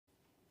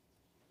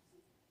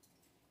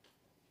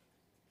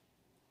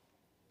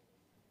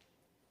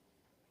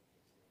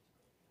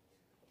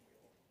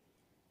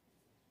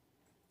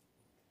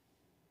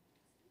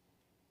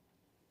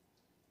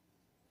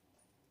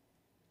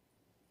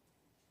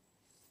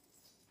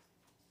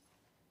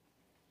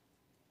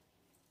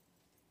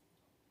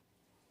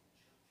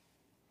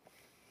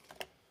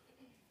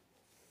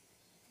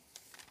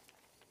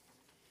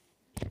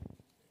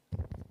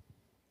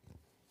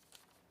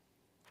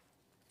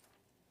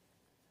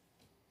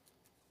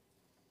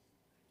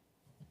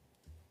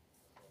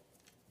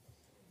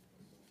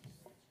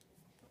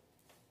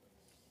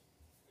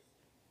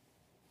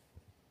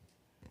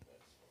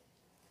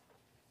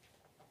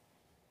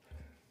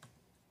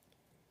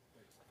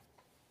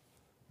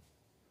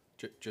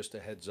Just a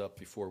heads up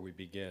before we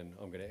begin,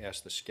 I'm going to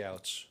ask the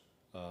scouts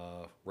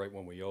right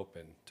when we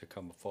open to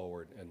come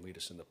forward and lead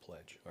us in the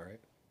pledge, all right?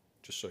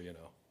 Just so you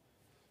know.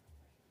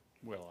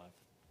 We're live.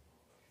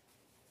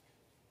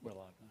 We're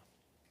live now.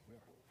 We are.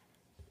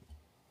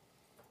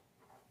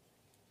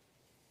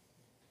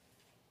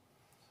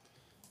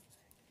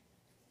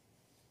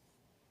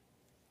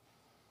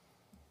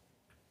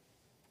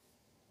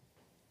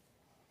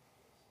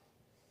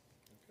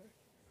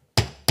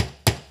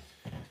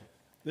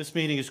 This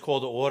meeting is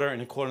called to order in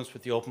accordance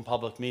with the Open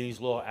Public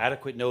Meetings Law.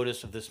 Adequate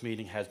notice of this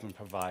meeting has been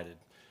provided.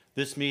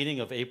 This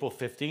meeting of April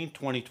 15,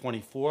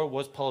 2024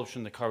 was published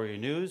in the Courier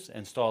News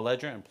and Star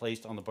Ledger and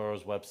placed on the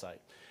Borough's website.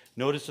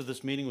 Notice of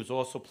this meeting was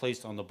also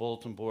placed on the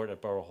bulletin board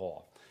at Borough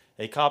Hall.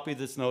 A copy of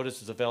this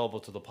notice is available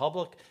to the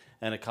public,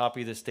 and a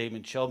copy of this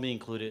statement shall be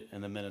included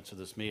in the minutes of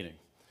this meeting.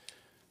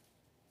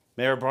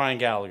 Mayor Brian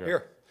Gallagher.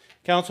 Here.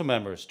 Council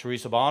members,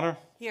 Teresa Bonner.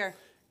 Here.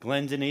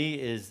 Glenn Denis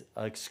is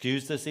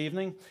excused this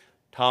evening.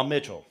 Tom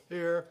Mitchell.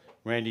 Here.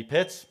 Randy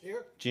Pitts.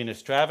 Here. Gina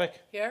Stravic.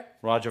 Here.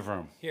 Roger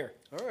Vroom. Here.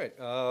 All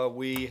right.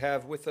 We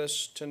have with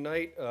us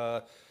tonight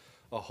a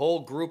whole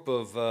group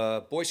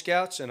of Boy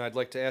Scouts, and I'd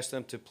like to ask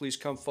them to please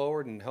come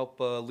forward and help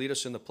lead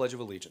us in the Pledge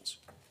of Allegiance.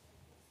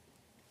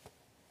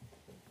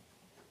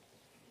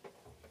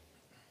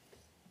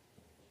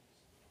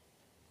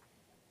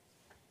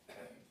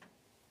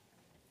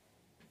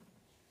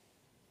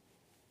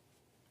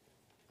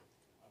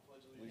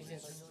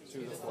 To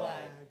the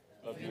flag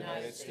of the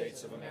United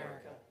States of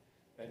America,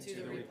 and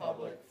to the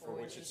republic for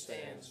which it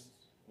stands,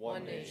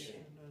 one nation,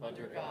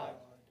 under God,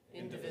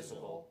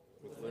 indivisible,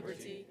 with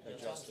liberty and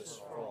justice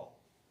for all.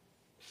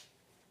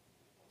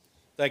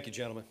 Thank you,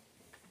 gentlemen.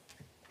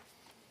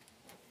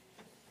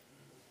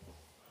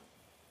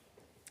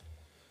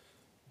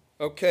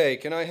 Okay,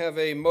 can I have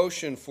a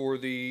motion for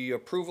the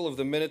approval of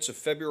the minutes of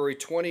February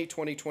 20,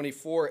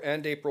 2024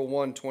 and April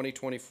 1,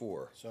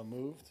 2024? So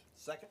moved.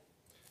 Second.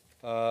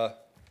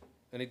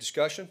 Any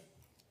discussion?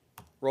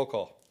 Roll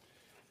call.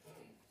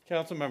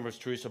 Council members,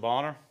 Teresa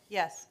Bonner.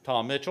 Yes.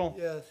 Tom Mitchell.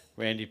 Yes.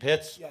 Randy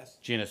Pitts. Yes.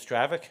 Gina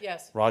Stravic.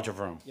 Yes. Roger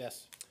Vroom.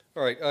 Yes.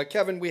 All right,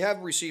 Kevin, we have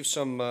received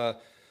some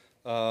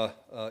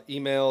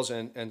emails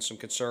and some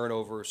concern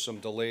over some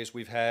delays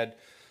we've had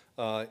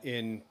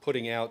in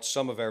putting out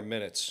some of our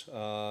minutes.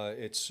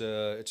 It's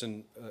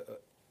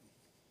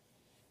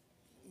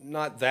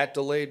not that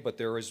delayed, but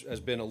there has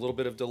been a little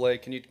bit of delay.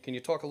 Can you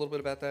talk a little bit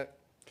about that,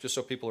 just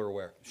so people are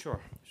aware? Sure,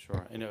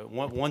 sure. You know,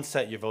 one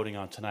set you're voting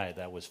on tonight,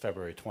 that was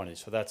February 20,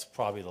 so that's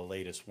probably the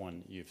latest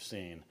one you've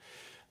seen.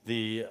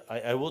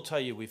 I will tell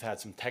you, we've had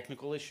some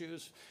technical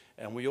issues,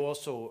 and we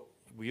also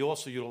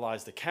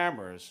utilize the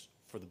cameras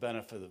for the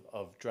benefit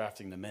of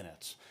drafting the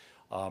minutes.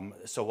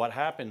 So what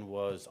happened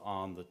was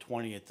on the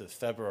 20th of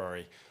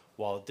February,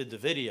 while it did the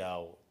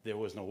video, there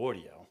was no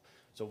audio.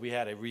 So we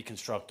had to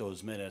reconstruct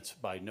those minutes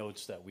by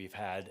notes that we've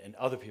had and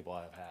other people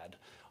have had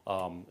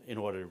in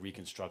order to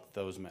reconstruct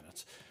those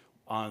minutes.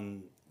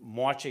 On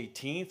March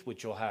 18th,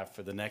 which you'll have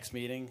for the next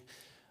meeting,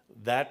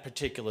 that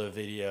particular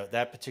video,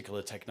 that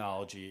particular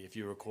technology, if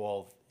you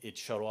recall, it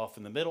shut off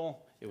in the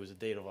middle. It was the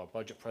date of our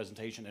budget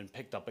presentation and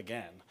picked up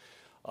again.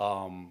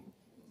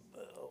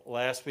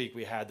 Last week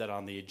we had that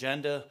on the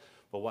agenda,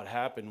 but what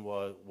happened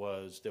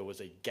was there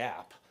was a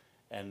gap,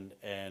 and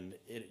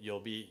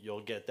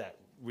you'll get that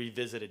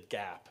revisited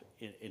gap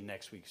in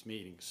next week's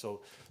meeting.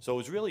 So it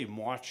was really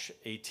March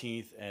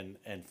 18th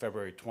and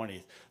February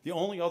 20th. The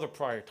only other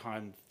prior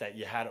time that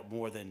you had it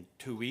more than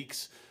 2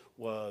 weeks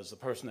was the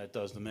person that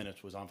does the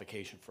minutes was on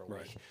vacation for a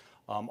week.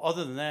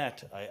 Other than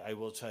that, I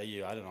will tell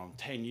you, I don't know, in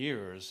 10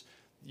 years,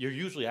 you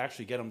usually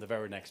actually get them the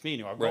very next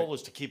meeting. Our goal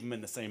is to keep them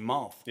in the same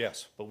month.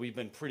 Yes. But we've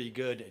been pretty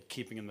good at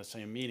keeping them in the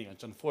same meeting.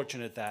 It's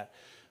unfortunate that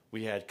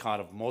we had kind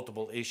of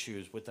multiple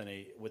issues with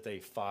a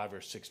 5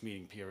 or 6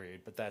 meeting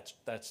period, but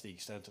that's the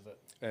extent of it.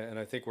 And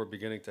I think we're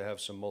beginning to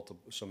have some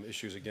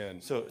issues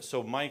again.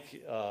 So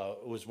Mike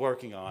was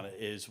working on it.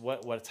 Is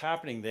what's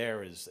happening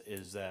there is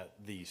that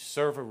the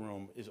server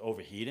room is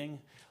overheating,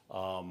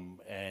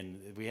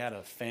 and we had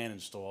a fan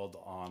installed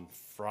on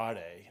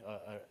Friday,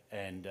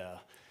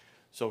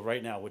 so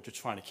right now we're just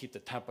trying to keep the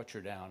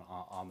temperature down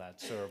on that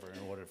server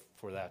in order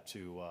for that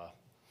to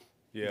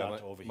not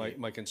to overheat.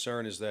 My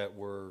concern is that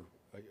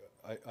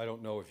I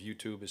don't know if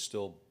YouTube is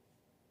still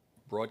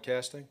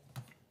broadcasting,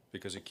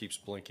 because it keeps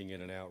blinking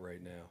in and out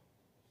right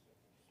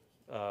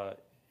now.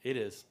 It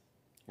is.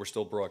 We're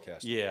still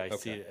broadcasting. Yeah, I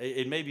see it.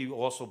 It may be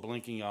also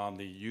blinking on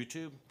the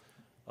YouTube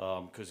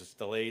because it's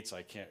delayed, so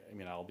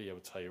I'll be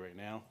able to tell you right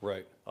now.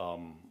 Right.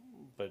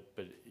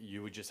 But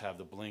you would just have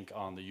the blink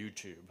on the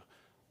YouTube.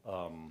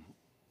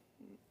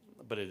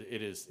 But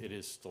it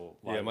is still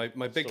live. Yeah,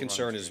 my big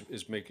concern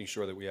is making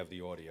sure that we have the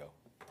audio.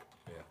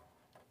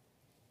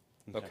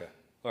 Yeah. Okay.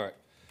 All right.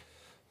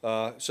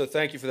 So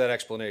thank you for that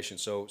explanation.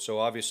 So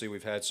obviously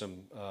we've had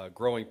some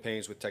growing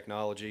pains with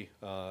technology.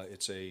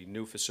 It's a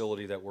new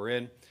facility that we're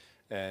in,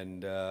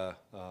 and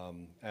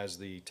as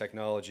the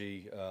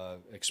technology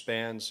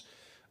expands,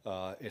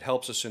 It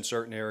helps us in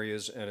certain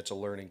areas, and it's a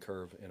learning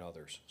curve in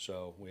others.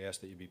 So we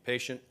ask that you be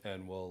patient,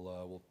 and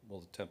we'll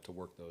attempt to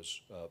work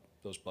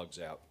those bugs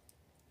out.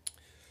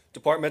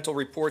 Departmental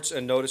reports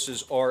and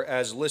notices are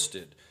as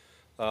listed.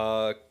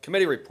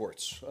 Committee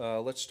reports.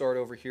 Let's start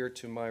over here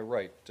to my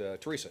right.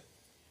 Teresa.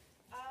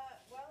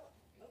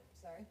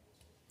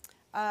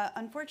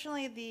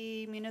 Unfortunately,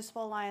 the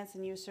Municipal Alliance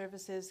and Youth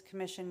Services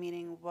Commission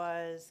meeting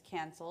was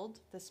canceled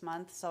this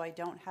month, so I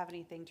don't have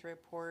anything to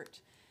report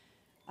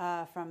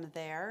from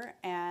there.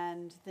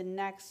 And the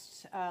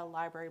next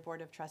Library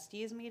Board of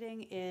Trustees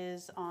meeting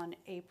is on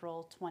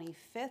April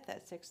 25th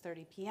at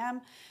 6:30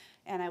 p.m.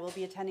 And I will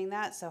be attending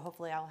that, so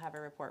hopefully I'll have a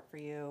report for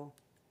you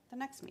the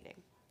next meeting.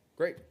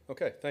 Great.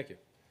 Okay, thank you.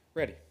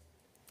 Randy.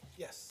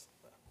 Yes.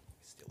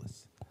 Steal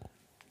this.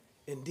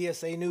 In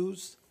DSA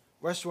news,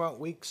 Restaurant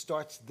Week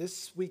starts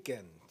this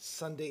weekend,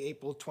 Sunday,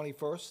 April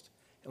 21st,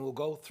 and will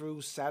go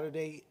through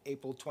Saturday,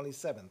 April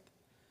 27th.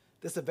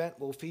 This event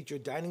will feature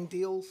dining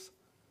deals,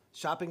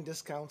 shopping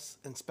discounts,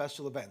 and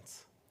special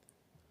events.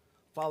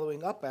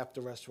 Following up after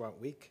Restaurant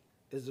Week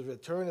is the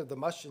return of the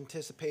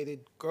much-anticipated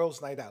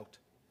Girls' Night Out,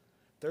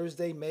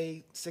 Thursday,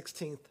 May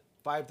 16th,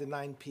 5 to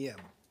 9 p.m.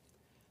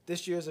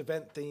 This year's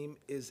event theme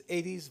is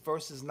 80s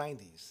versus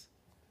 90s,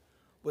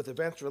 with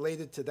events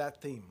related to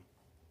that theme.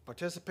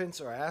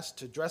 Participants are asked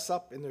to dress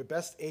up in their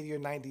best 80s or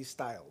 90s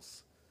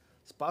styles.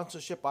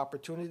 Sponsorship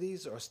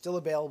opportunities are still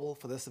available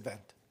for this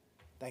event.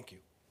 Thank you.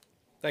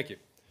 Thank you.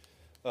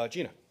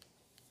 Gina.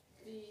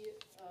 The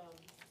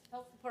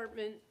Health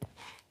Department,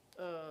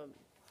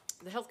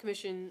 the Health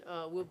Commission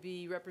will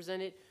be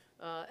represented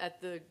at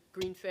the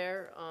Green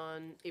Fair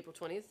on April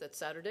 20th, that's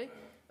Saturday.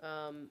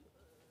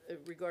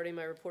 Regarding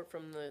my report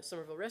from the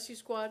Somerville Rescue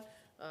Squad,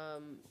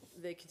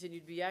 they continue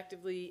to be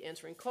actively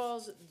answering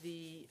calls.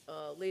 The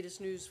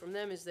latest news from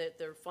them is that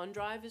their fund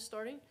drive is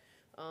starting.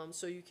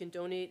 So you can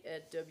donate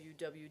at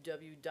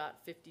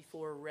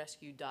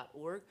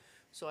www.54rescue.org.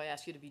 So I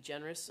ask you to be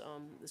generous.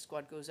 The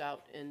squad goes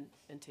out and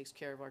takes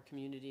care of our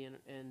community,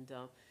 and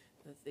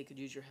they could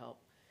use your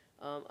help.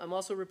 I'm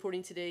also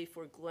reporting today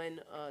for Glenn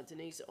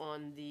Denise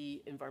on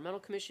the Environmental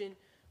Commission.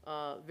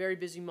 Very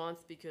busy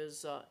month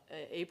because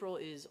April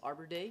is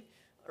Arbor Day,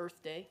 Earth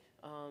Day,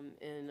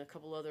 and a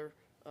couple other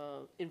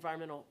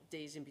environmental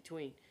days in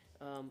between.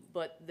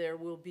 But there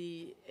will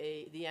be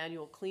the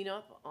annual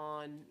cleanup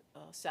on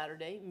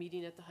Saturday,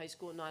 meeting at the high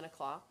school at 9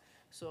 o'clock.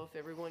 So if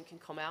everyone can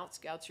come out,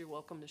 Scouts, you're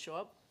welcome to show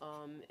up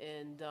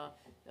and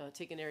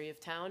take an area of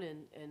town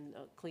and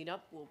clean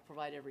up. We'll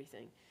provide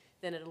everything.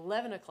 Then at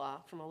 11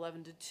 o'clock, from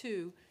 11 to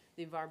 2,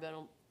 the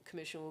Environmental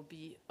Commission will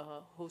be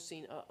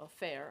hosting a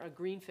fair, a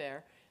green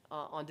fair,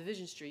 on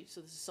Division Street.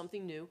 So this is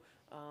something new.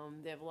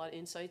 They have a lot of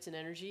insights and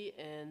energy,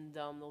 and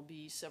there'll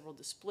be several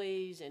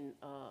displays and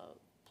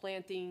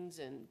plantings,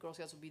 and Girl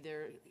Scouts will be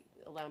there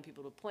allowing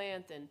people to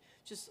plant, and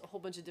just a whole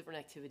bunch of different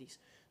activities.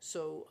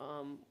 So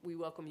we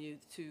welcome you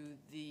to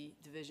the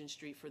Division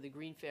Street for the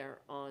Green Fair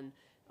on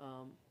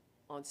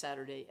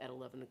Saturday at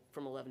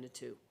from 11 to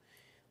 2.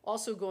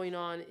 Also going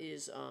on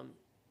is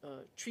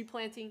tree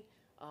planting.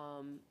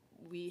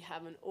 We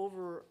have an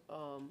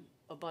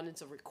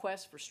abundance of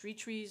requests for street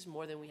trees,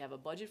 more than we have a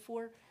budget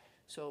for.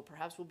 So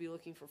perhaps we'll be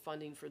looking for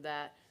funding for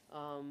that.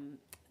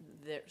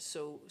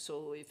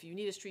 So if you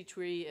need a street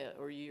tree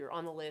or you're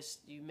on the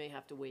list, you may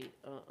have to wait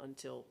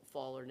until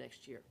fall or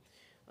next year.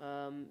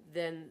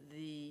 Then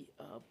the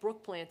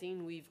brook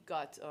planting, we've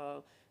got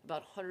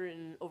about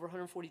over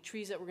 140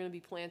 trees that we're going to be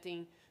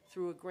planting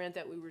through a grant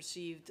that we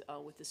received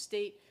with the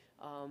state.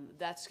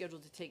 That's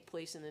scheduled to take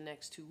place in the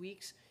next 2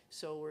 weeks.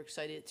 So we're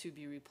excited to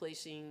be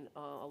replacing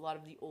a lot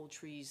of the old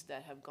trees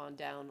that have gone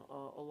down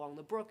along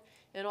the brook.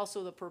 And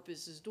also the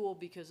purpose is dual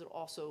because it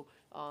also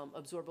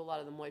absorbs a lot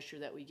of the moisture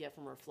that we get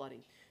from our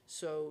flooding.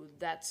 So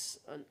that's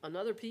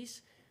another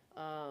piece.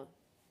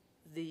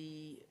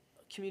 The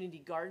Community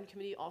Garden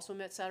Committee also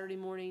met Saturday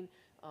morning.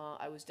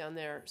 I was down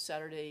there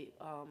Saturday,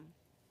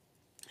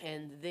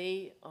 and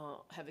they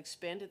have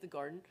expanded the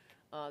garden.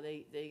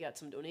 They got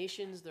some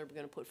donations. They're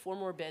going to put 4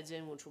 more beds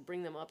in, which will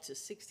bring them up to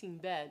 16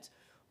 beds.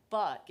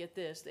 But get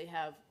this, they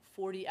have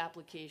 40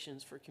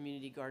 applications for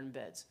community garden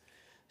beds.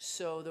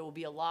 So there will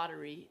be a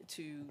lottery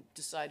to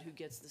decide who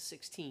gets the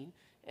 16,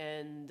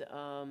 and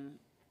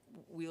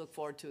we look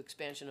forward to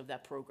expansion of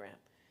that program.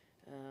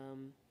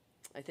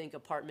 I think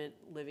apartment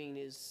living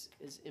is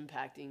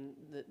impacting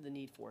the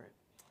need for it.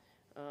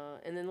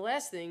 And then the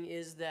last thing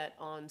is that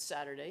on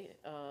Saturday,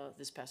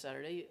 this past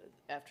Saturday,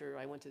 after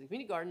I went to the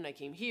community garden, I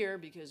came here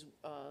because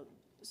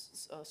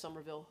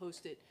Somerville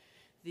hosted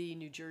the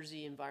New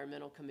Jersey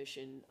Environmental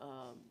Commission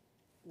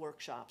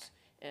workshops.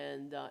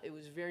 And it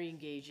was very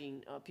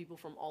engaging. People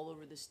from all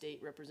over the state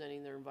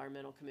representing their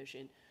environmental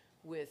commission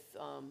with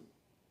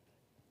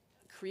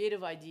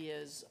creative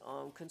ideas,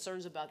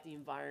 concerns about the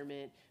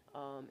environment,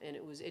 and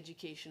it was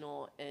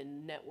educational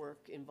and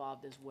network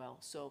involved as well.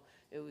 So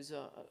it was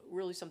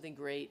really something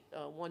great.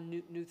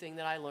 One new thing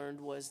that I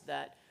learned was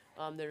that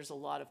there's a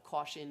lot of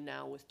caution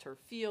now with turf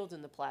fields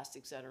and the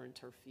plastics that are in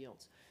turf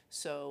fields.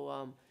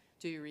 So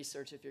do your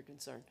research if you're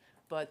concerned.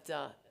 But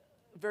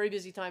very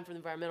busy time for the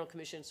Environmental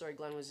Commission. Sorry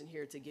Glenn wasn't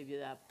here to give you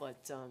that,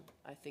 but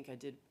I think I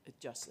did it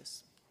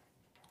justice.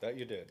 That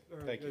you did.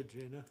 Very Thank you. good,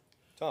 Gina.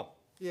 Tom?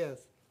 Yes,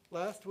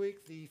 last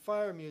week, the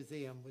Fire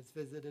Museum was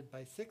visited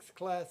by 6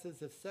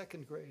 classes of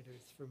second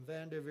graders from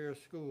Vanderveer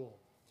School.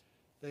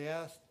 They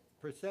asked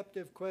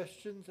perceptive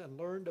questions and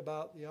learned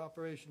about the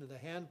operation of the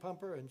hand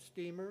pumper and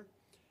steamer,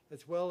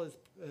 as well as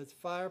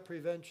fire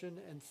prevention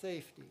and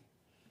safety.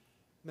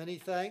 Many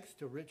thanks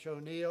to Rich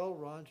O'Neill,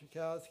 Ron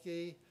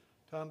Chakowski,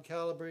 Tom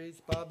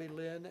Calabrese, Bobby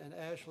Lynn, and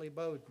Ashley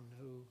Bowden,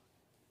 who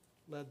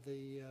led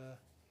the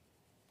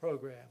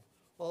program.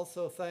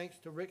 Also thanks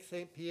to Rick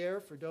St. Pierre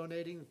for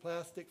donating the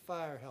plastic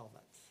fire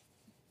helmets.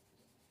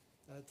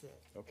 That's it.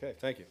 Okay,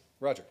 thank you.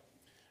 Roger?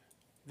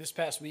 This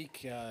past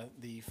week,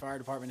 the fire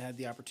department had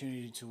the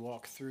opportunity to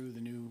walk through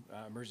the new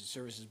emergency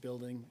services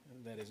building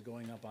that is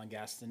going up on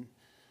Gaston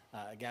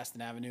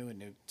Avenue,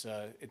 and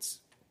it's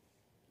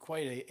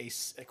quite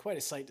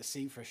a sight to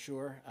see for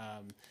sure.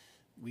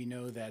 We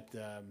know that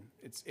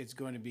it's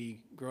going to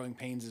be growing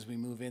pains as we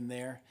move in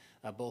there,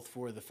 both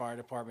for the fire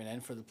department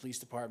and for the police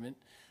department.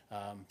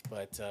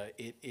 But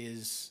it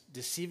is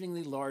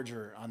deceivingly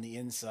larger on the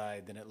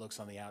inside than it looks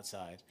on the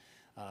outside.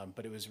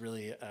 But it was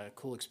really a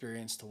cool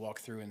experience to walk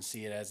through and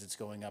see it as it's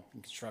going up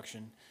in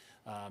construction.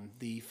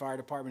 The fire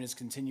department is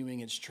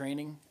continuing its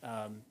training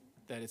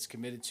that it's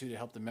committed to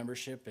help the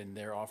membership, and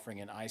they're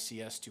offering an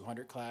ICS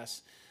 200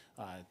 class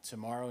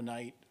tomorrow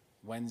night,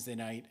 Wednesday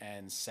night,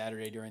 and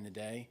Saturday during the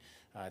day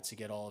to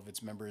get all of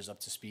its members up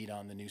to speed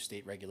on the new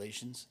state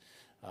regulations.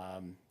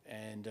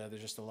 And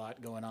there's just a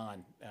lot going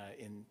on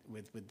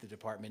with the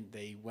department.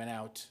 They went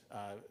out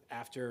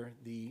after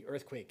the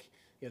earthquake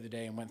the other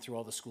day and went through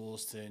all the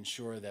schools to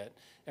ensure that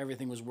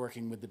everything was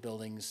working with the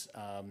buildings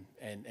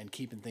and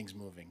keeping things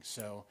moving.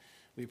 So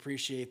we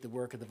appreciate the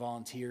work of the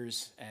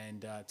volunteers,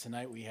 and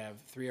tonight we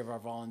have 3 of our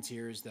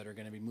volunteers that are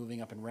going to be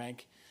moving up in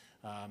rank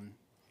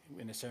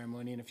in a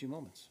ceremony in a few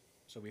moments.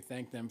 So we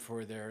thank them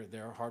for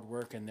their hard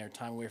work and their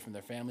time away from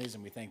their families,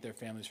 and we thank their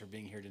families for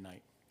being here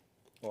tonight.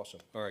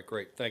 Awesome. All right,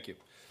 great. Thank you.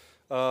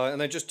 And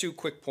then just 2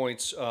 quick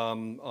points.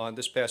 On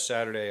this past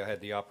Saturday, I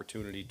had the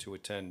opportunity to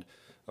attend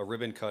a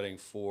ribbon cutting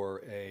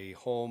for a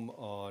home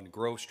on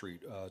Grove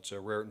Street. It's a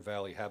Raritan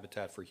Valley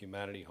Habitat for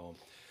Humanity home.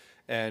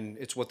 And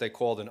it's what they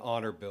called an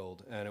honor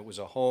build. And it was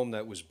a home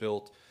that was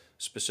built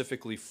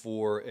specifically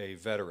for a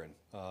veteran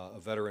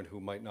who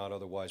might not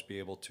otherwise be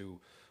able to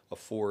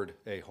afford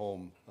a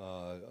home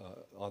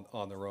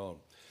on their own.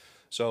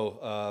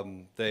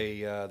 So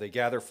they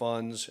gather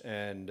funds,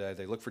 and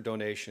they look for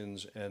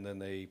donations, and then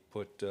they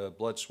put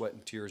blood, sweat,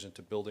 and tears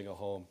into building a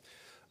home.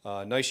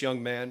 Nice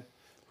young man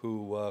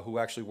who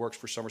actually works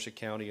for Somerset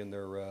County in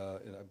their,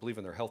 I believe,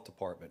 in their health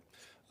department.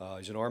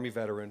 He's an Army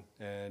veteran,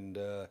 and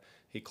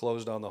he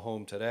closed on the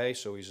home today,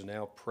 so he's a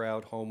now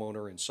proud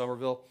homeowner in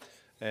Somerville.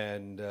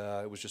 And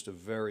it was just a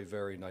very,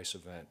 very nice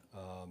event.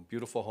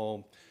 Beautiful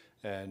home,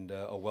 and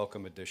a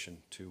welcome addition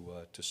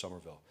to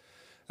Somerville.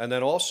 And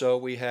then also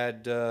we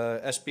had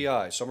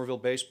SBI, Somerville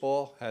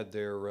Baseball, had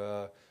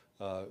their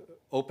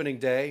opening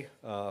day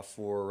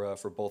for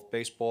both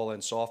baseball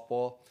and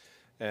softball.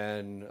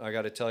 And I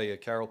got to tell you,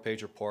 Carroll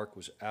Pager Park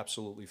was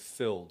absolutely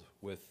filled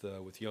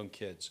with young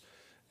kids.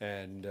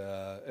 And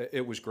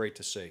it was great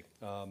to see.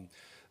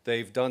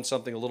 They've done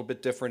something a little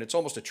bit different. It's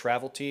almost a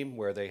travel team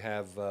where they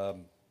have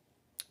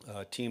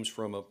teams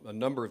from a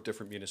number of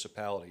different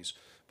municipalities,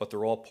 but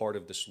they're all part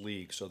of this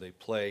league, so they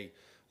play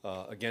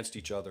against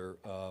each other,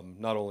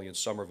 not only in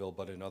Somerville,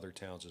 but in other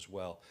towns as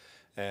well.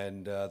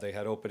 And they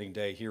had opening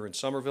day here in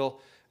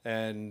Somerville,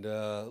 and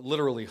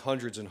literally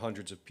hundreds and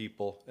hundreds of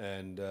people,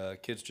 and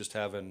kids just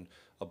having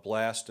a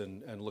blast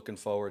and looking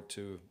forward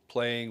to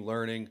playing,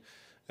 learning,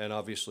 and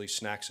obviously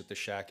snacks at the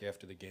shack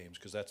after the games,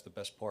 because that's the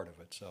best part of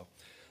it. So,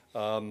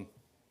 and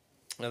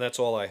that's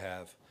all I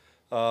have.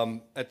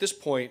 At this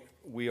point,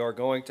 we are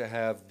going to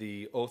have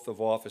the oath of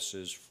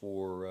offices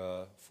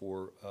for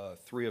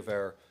 3 of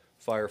our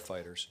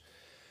firefighters,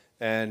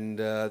 and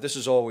this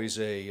is always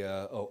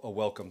a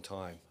welcome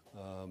time.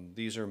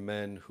 These are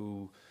men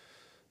who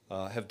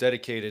have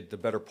dedicated the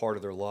better part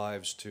of their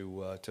lives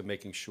to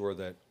making sure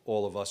that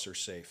all of us are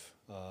safe.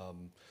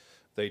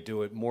 They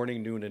do it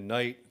morning, noon, and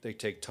night. They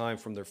take time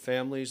from their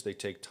families. They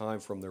take time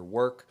from their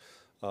work.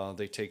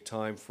 They take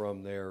time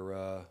from their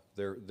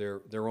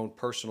own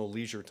personal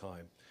leisure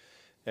time.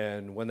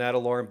 And when that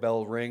alarm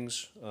bell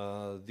rings,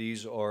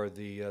 these are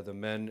the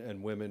men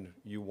and women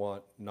you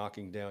want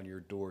knocking down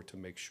your door to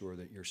make sure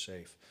that you're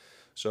safe.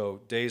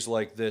 So days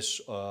like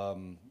this,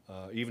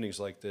 evenings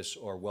like this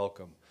are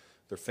welcome.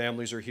 Their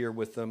families are here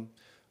with them.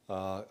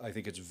 I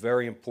think it's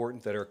very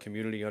important that our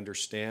community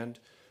understand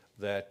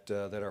that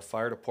our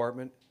fire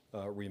department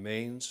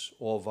remains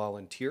all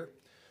volunteer.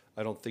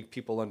 I don't think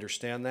people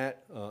understand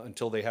that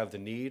until they have the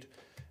need.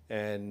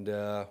 And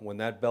when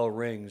that bell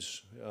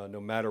rings, no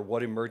matter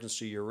what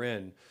emergency you're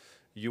in,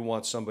 you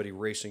want somebody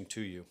racing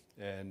to you.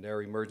 And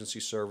our emergency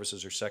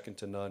services are second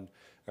to none.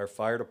 Our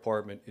fire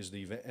department is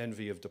the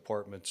envy of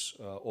departments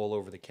all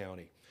over the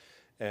county.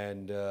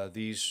 And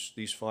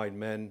these fine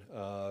men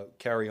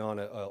carry on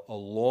a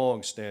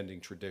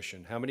long-standing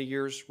tradition. How many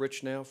years,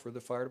 Rich, now for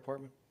the fire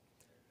department?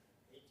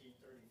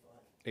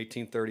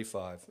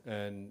 1835.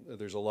 And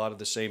there's a lot of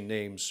the same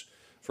names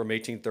from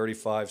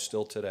 1835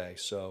 still today.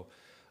 So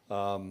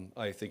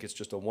I think it's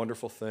just a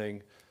wonderful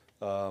thing.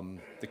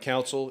 The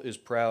council is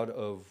proud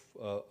of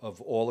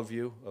all of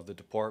you, of the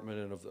department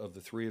and of the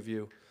three of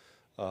you,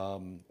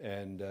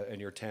 and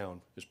your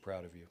town is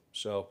proud of you.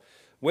 So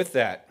with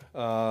that,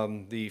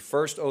 the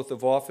first oath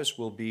of office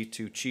will be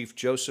to Chief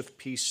Joseph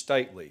P.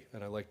 Steitley.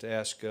 And I'd like to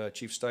ask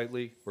Chief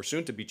Steitley, or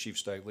soon to be Chief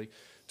Steitley,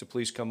 to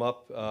please come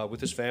up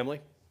with his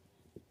family.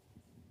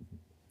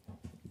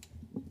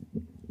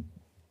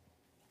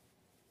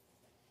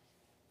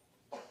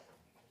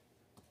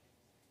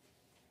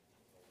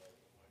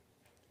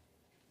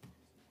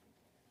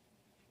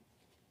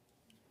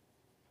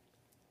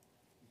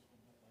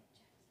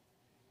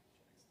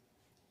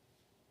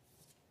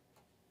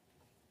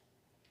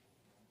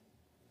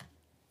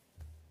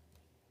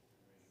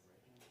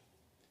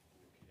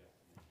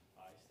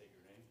 I state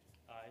your name.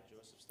 I,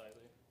 Joseph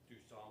Steitley, Do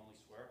solemnly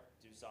swear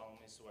do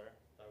solemnly swear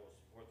that I will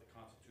support the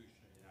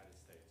Constitution of the United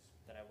States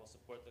that I will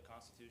support the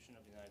Constitution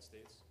of the United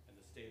States and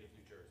the state of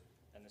New Jersey,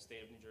 and the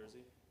state of New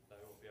Jersey, that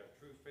I will bear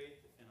true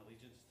faith and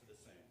allegiance to the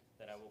same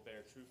that I will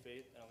bear true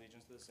faith and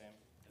allegiance to the same,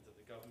 and to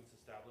the governments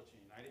established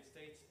in the United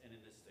States and in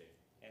this state,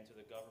 and to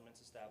the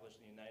governments established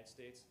in the United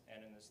States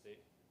and in this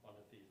state, under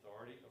the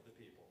authority of the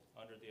people.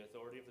 under the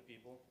authority of the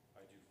people.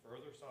 I do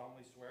further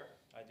solemnly swear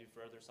I do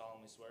further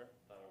solemnly swear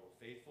that I will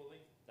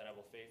faithfully, that I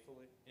will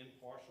faithfully,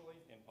 impartially,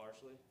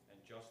 impartially, and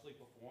justly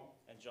perform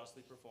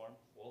perform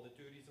all the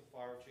duties of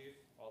fire chief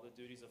all the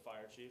duties of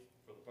fire chief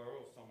for the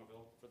Borough of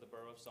Somerville for the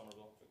Borough of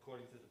Somerville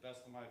according to the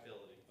best of my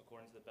ability.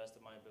 according to the best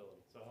of my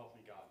ability. So help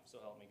me God. So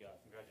help me God.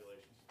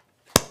 Congratulations.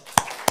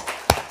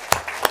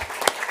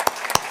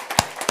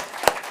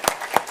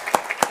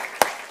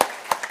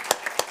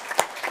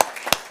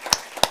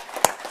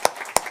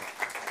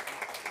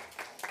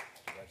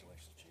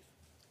 Congratulations, Chief.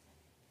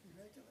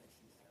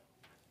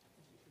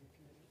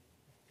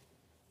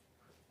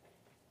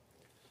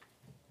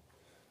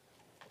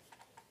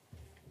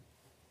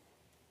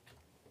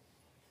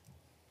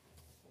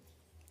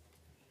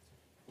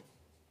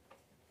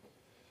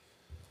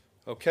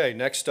 Okay,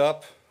 next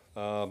up,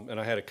 and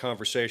I had a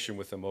conversation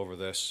with him over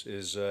this,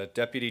 is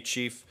Deputy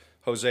Chief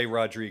Jose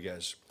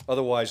Rodriguez,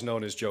 otherwise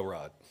known as Joe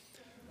Rod,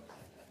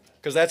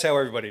 because that's how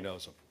everybody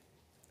knows him.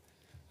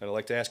 And I'd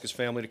like to ask his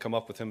family to come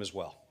up with him as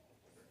well.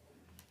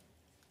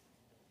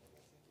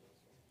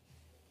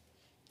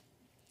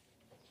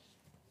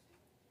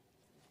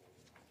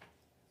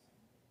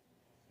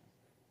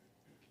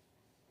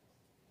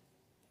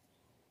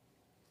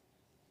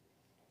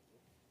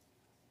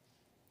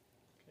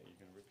 Okay, you're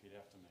going to repeat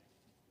after me.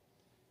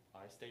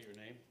 I state your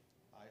name.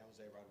 I,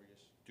 Jose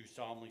Rodriguez, Do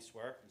solemnly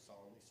swear do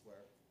solemnly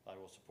swear that I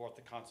will support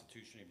the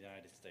Constitution of the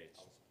United States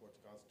I will support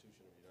the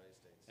Constitution of the United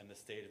States and the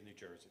state of New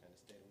Jersey, and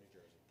the state of New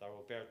Jersey. that I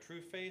will bear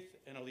true faith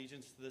and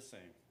allegiance to the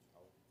same I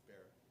will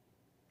bear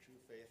true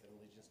faith and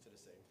allegiance to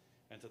the same,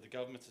 and to the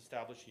governments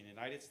established in the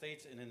United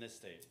States and in this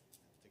state,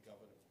 the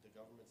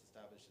governments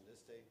established in this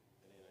state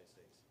and the United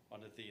States,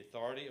 under the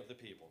authority of the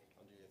people.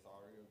 under the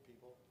authority of the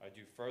people. I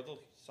do further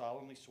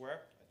solemnly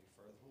swear I do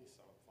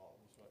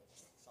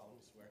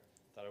solemnly swear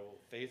that I will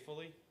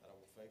faithfully, that I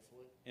will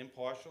faithfully,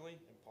 impartially,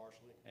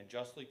 impartially, and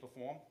justly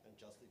perform and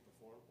justly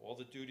perform all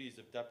the duties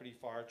of Deputy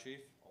Fire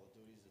Chief all the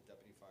duties of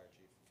Deputy Fire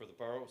Chief for the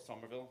Borough of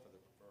Somerville for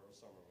the Borough of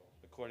Somerville,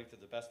 according to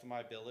the best of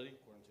my ability.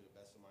 according to the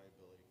best of my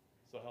ability.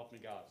 So help me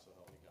God. So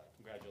help me God.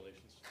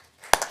 Congratulations.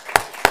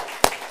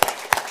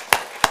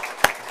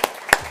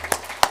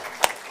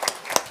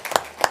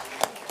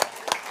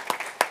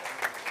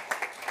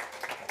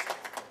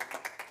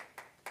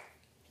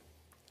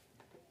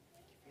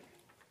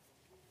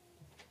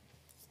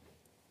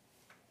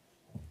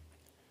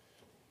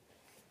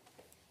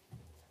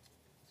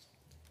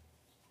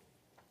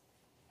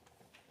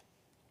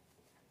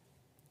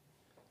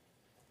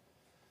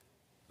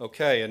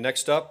 Okay, and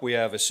next up, we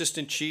have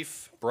Assistant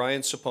Chief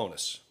Brian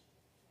Saponis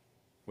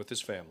with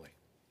his family.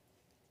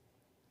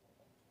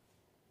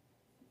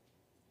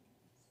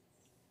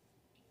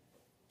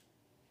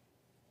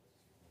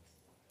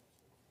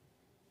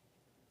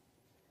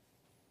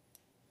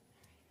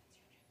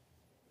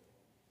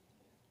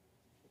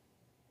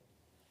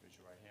 Raise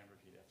your right hand,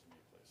 repeat after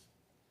me, please.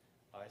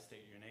 I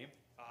state your name.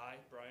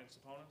 I, Brian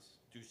Saponis,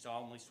 Do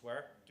solemnly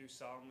swear do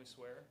solemnly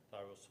swear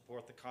that I will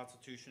support the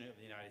Constitution of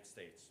the United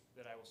States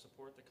that I will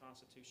support the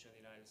Constitution of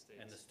the United States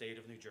and the state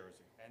of New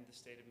Jersey, and the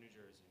state of New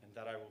Jersey, and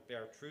that I will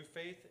bear true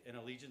faith and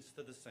allegiance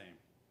to the same,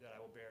 that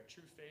I will bear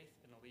true faith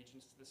and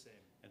allegiance to the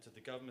same, and to the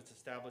governments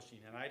established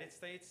in the United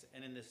States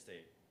and in this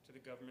state, to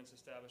the governments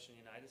established in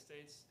the United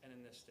States and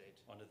in this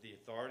state, under the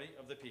authority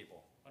of the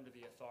people. under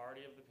the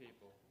authority of the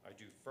people. I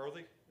do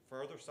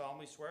further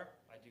solemnly swear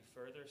I do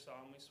further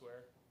solemnly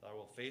swear that I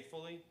will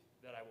faithfully,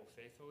 that I will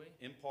faithfully,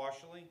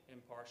 impartially,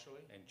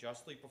 impartially, and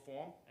justly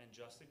perform and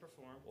justly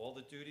perform all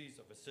the duties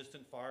of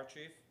Assistant Fire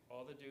Chief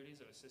all the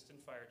duties of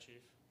Assistant Fire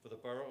Chief for the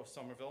Borough of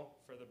Somerville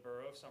for the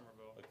Borough of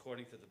Somerville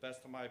according to the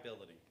best of my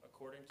ability.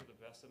 according to the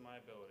best of my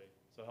ability.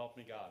 So help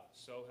me God.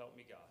 So help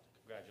me God.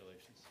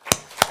 Congratulations.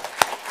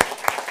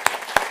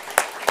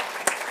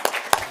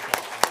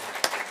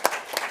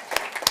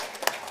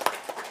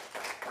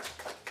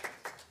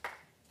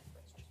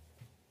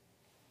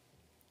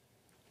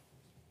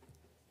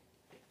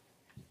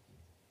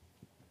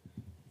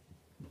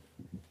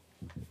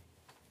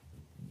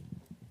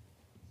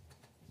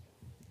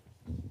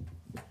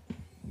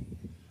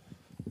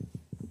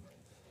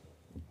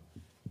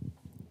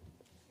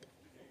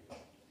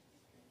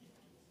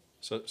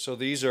 So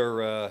these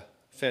are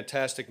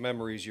fantastic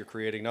memories you're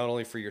creating, not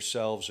only for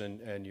yourselves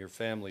and your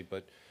family,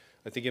 but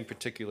I think in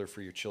particular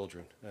for your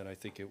children. And I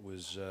think it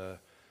was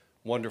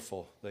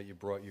wonderful that you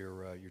brought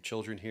your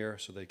children here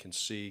so they can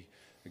see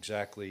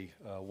exactly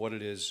what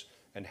it is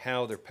and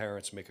how their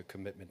parents make a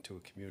commitment to a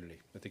community.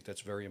 I think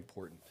that's very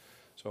important.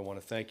 So I want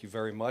to thank you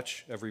very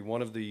much, every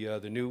one of the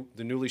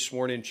newly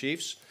sworn-in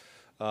chiefs.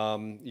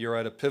 You're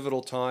at a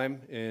pivotal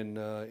time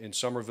in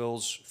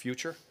Somerville's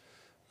future.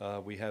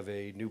 We have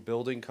a new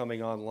building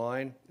coming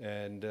online,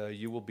 and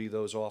you will be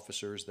those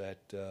officers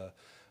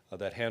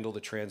that handle the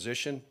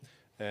transition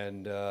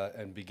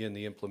and begin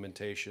the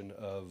implementation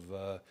of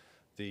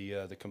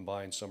the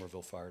combined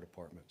Somerville Fire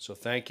Department. So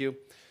thank you.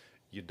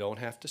 You don't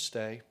have to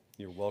stay.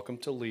 You're welcome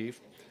to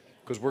leave,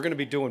 because we're going to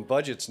be doing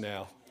budgets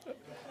now.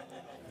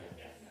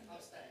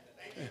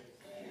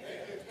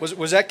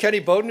 Was that Kenny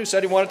Bowden who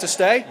said he wanted to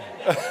stay?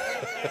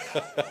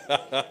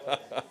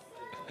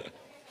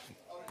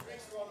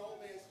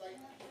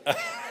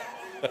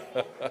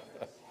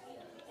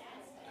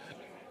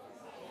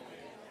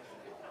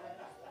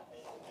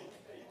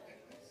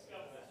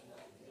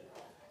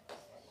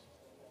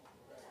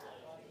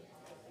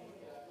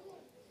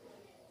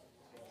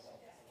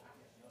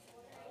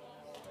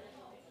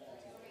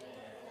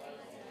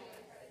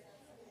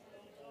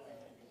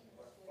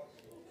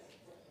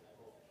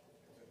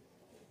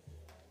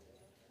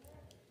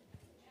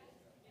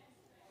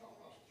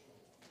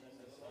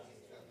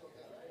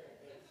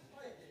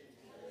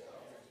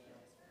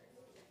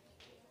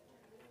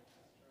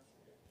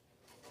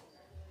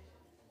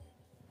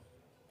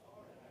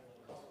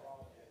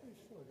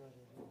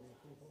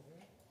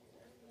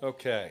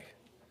 Okay.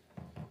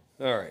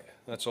 All right.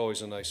 That's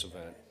always a nice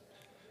event.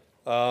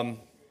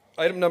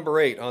 Item number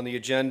 8 on the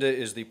agenda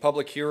is the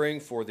public hearing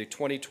for the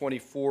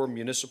 2024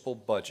 municipal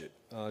budget.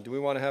 Do we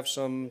want to have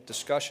some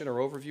discussion or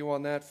overview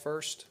on that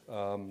first?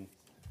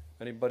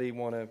 Anybody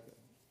want to?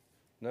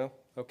 No?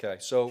 Okay.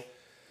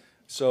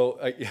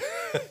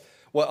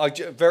 Well,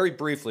 very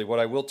briefly, what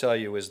I will tell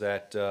you is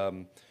that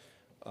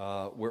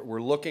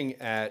we're looking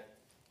at,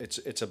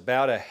 it's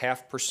about a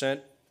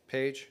 0.5%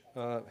 page,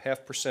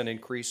 0.5%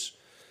 increase.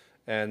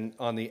 And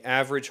on the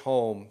average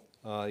home,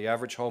 the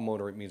average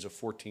homeowner, it means a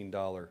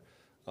 $14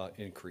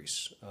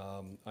 increase.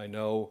 I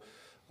know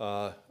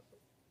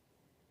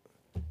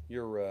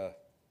your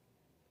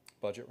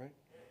budget, right?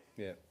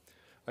 Yeah.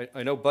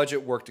 I know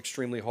budget worked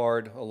extremely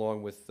hard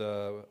along with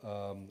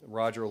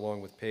Roger,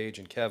 along with Paige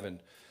and Kevin,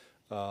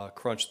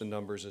 crunched the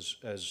numbers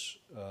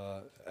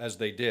as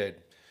they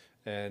did.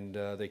 And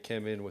they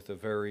came in with a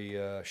very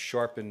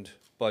sharpened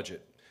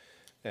budget.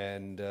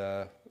 And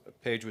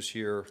Paige was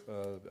here,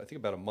 I think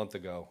about a month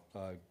ago,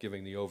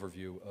 giving the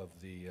overview of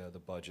the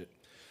budget.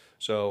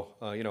 So,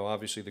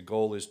 obviously the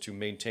goal is to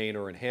maintain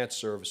or enhance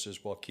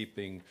services while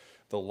keeping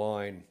the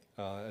line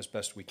as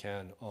best we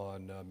can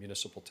on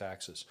municipal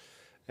taxes.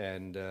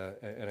 And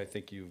I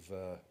think you've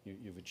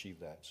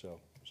achieved that. So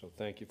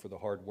thank you for the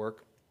hard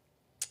work.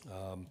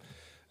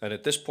 And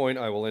at this point,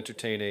 I will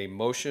entertain a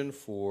motion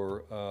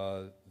for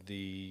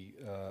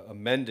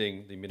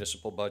amending the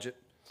municipal budget.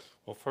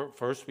 Well,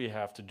 first we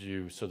have to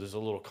do, so this is a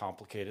little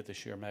complicated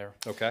this year, Mayor.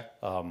 Okay.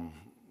 When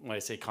I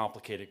say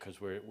complicated,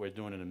 because we're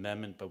doing an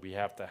amendment, but we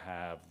have to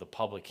have the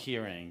public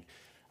hearing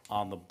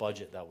on the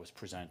budget that was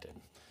presented.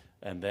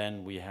 And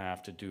then we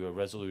have to do a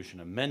resolution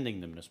amending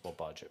the municipal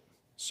budget.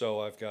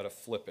 So I've got to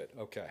flip it.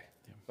 Okay.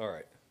 All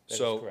right. That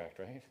So is correct,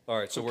 right? all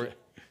right. So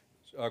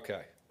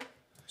okay.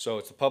 So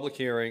it's the public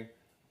hearing,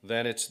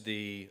 then it's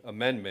the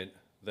amendment,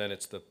 then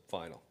it's the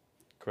final.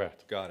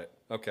 Correct. Got it.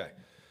 Okay.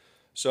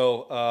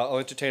 So I'll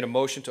entertain a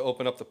motion to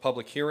open up the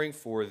public hearing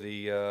for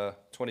the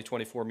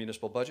 2024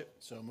 municipal budget.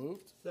 So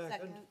moved.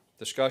 Second.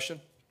 Discussion?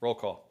 Roll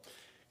call.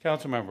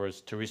 Council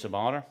members Teresa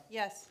Bonner,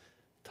 Yes.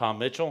 Tom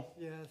Mitchell,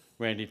 Yes.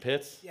 Randy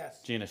Pitts.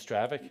 Yes. Gina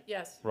Stravic,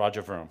 Yes.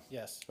 Roger Vroom.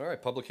 Yes. All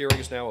right, public hearing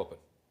is now open.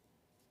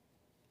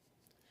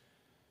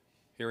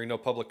 Hearing no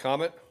public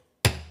comment,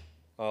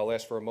 I'll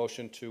ask for a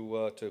motion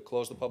to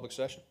close the public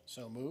session.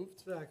 So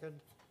moved. Second.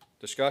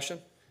 Discussion?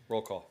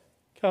 Roll call.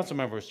 Council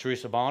members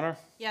Teresa Bonner,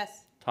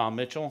 Yes. Tom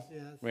Mitchell,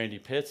 Yes. Randy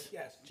Pitts.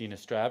 Yes. Gina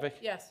Stravic,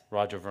 Yes.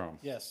 Roger Vroom.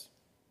 Yes.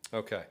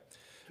 Okay.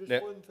 Just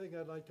Now- one thing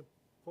I'd like to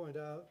point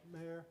out,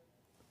 Mayor.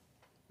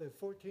 The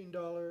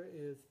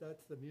 $14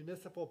 that's the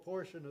municipal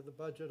portion of the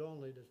budget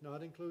only, does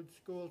not include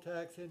school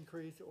tax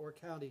increase or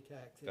county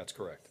tax increase. That's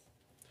correct.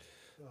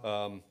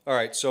 All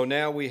right, so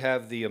now we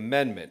have the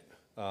amendment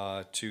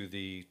to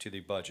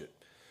the budget.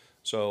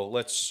 So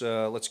let's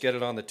get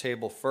it on the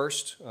table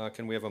first.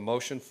 Can we have a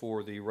motion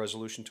for the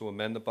resolution to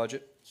amend the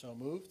budget? So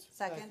moved?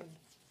 Second?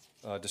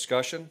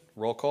 Discussion,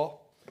 roll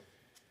call?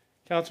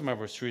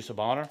 Councilmembers Teresa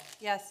Bonner,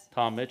 Yes.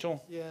 Tom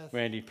Mitchell, Yes.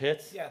 Randy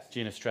Pitts. Yes.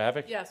 Gina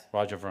Stravic. Yes.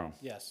 Roger Vroom.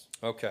 Yes.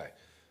 Okay.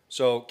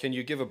 So can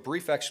you give a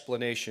brief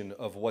explanation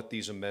of what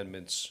these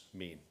amendments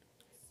mean?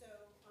 So,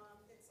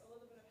 it's a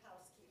little bit of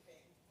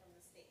housekeeping from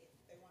the state.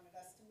 They wanted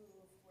us to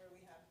move where we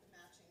have the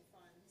matching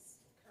funds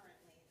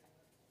currently in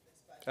this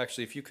budget.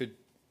 Actually, if you could,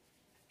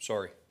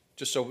 sorry,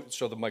 just so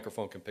the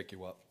microphone can pick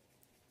you up.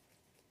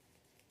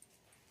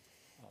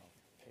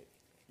 Hey,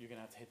 you're gonna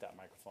have to hit that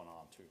microphone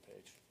on too,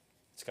 Paige.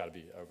 It's gotta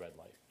be a red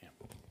light, yeah.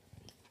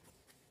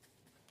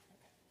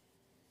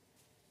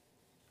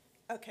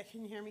 Okay,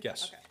 can you hear me?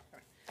 Yes. Okay. All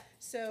right.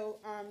 So,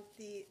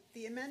 the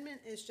amendment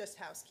is just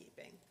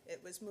housekeeping.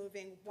 It was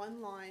moving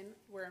one line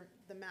where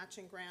the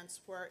matching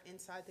grants were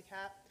inside the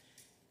cap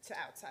to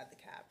outside the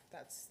cap.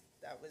 That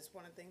was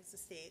one of the things the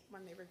state,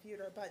 when they reviewed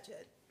our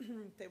budget,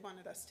 they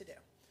wanted us to do.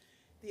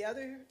 The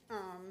other,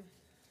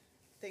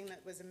 thing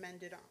that was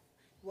amended on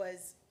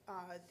was,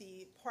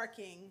 the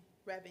parking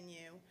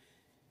revenue.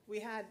 We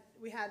had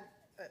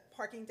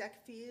parking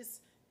deck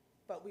fees,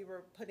 but we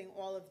were putting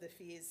all of the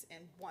fees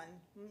in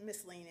one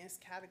miscellaneous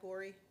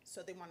category,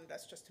 so they wanted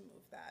us just to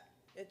move that.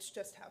 It's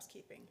just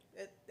housekeeping.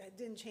 It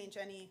didn't change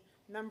any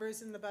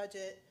numbers in the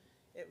budget.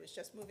 It was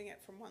just moving it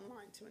from one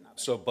line to another.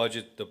 So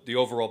the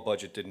overall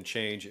budget didn't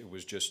change, it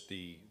was just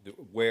the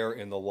where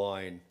in the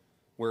lines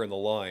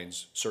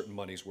certain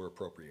monies were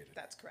appropriated?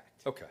 That's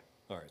correct. Okay,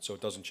 all right, so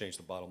it doesn't change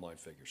the bottom line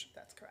figures.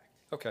 That's correct.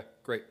 Okay,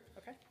 great,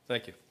 Okay?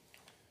 thank you.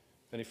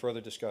 Any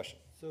further discussion?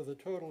 So the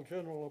total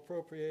general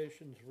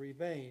appropriations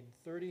remain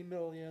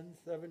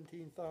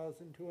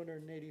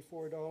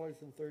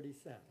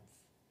 $30,017,284.30.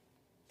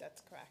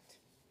 That's correct.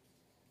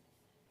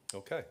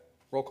 Okay,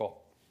 roll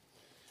call.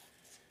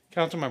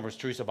 Councilmembers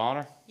Teresa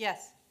Bonner,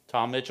 Yes.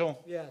 Tom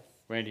Mitchell, Yes.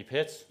 Randy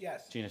Pitts.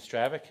 Yes. Gina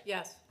Stravic.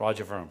 Yes.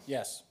 Roger Vroom.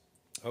 Yes.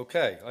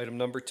 Okay, item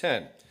number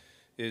 10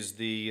 is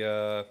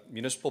the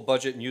municipal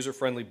budget and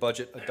user-friendly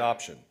budget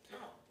adoption.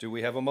 Do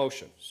we have a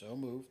motion? So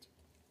moved?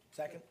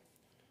 Second?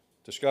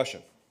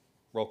 Discussion,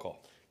 roll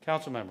call.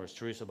 Councilmembers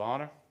Teresa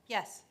Bonner,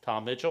 Yes.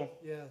 Tom Mitchell,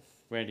 Yes.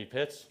 Randy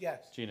Pitts.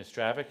 Yes. Gina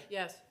Stravic.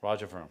 Yes.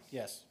 Roger Vroom.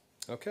 Yes.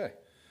 Okay.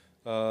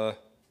 That's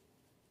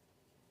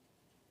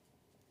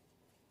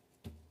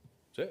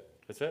it?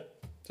 That's it?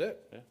 That's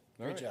it? Yeah. All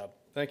Great right. job.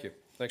 Thank you.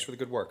 Thanks for the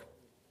good work.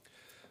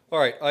 All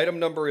right, item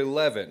number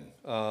 11.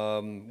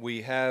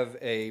 We have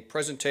a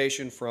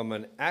presentation from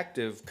an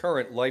active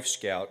current Life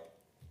Scout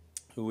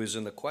who is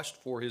in the quest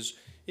for his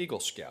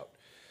Eagle Scout.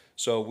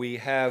 So we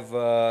have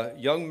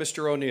young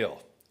Mr.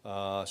 O'Neill.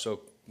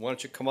 So why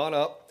don't you come on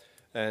up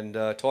and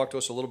talk to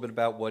us a little bit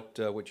about what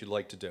you'd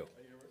like to do.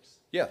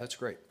 Yeah, that's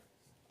great.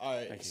 All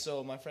right, Thank you.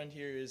 so my friend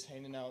here is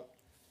handing out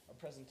a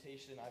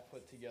presentation I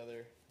put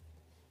together.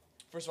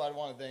 First of all, I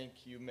want to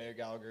thank you, Mayor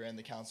Gallagher, and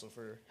the council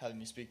for having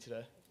me speak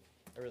today.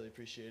 I really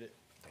appreciate it.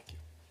 Thank you.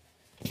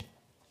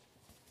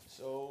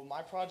 So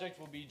my project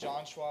will be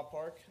John Schwab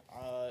Park.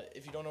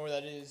 If you don't know where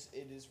that is,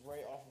 it is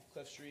right off of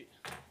Cliff Street,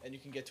 and you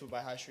can get to it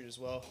by High Street as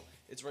well.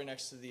 It's right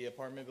next to the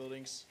apartment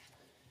buildings,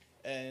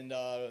 and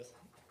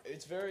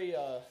it's very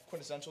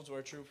quintessential to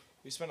our troop.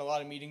 We spent a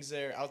lot of meetings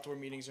there, outdoor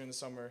meetings during the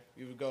summer.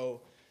 We would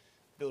go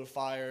build a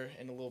fire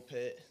in a little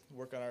pit,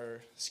 work on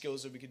our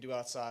skills that we could do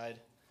outside.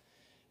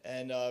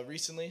 And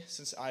recently,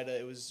 since Ida,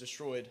 it was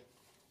destroyed,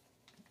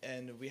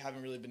 and we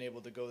haven't really been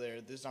able to go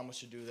there. There's not much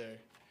to do there.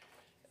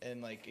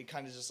 And like it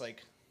kind of just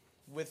like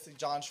with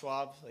John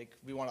Schwab, like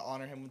we want to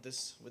honor him with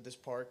this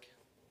park,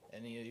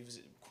 and he was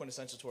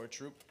quintessential to our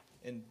troop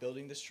in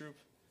building this troop,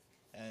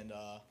 and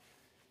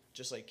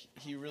just like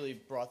he really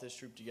brought this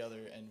troop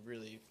together, and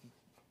really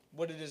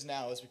what it is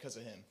now is because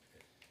of him.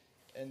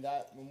 And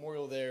that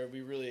memorial there,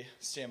 we really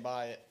stand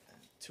by it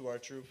to our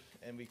troop,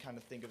 and we kind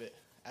of think of it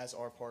as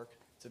our park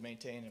to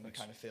maintain, and we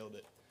kind of failed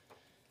it.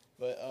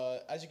 But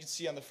as you can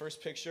see on the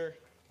first picture,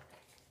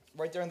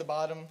 right there on the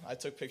bottom, I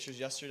took pictures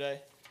yesterday,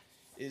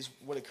 is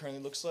what it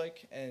currently looks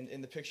like. And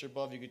in the picture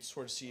above, you could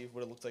sort of see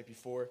what it looked like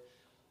before.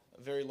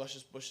 Very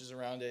luscious bushes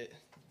around it.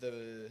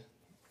 The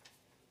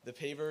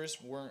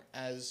pavers weren't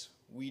as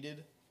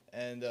weeded,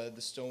 and the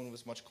stone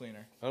was much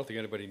cleaner. I don't think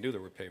anybody knew there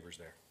were pavers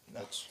there.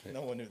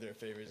 No one knew there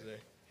were pavers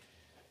there.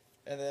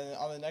 And then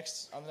on the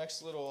next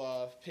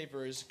little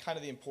paper is kind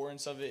of the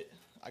importance of it.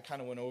 I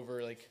kind of went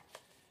over like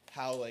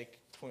how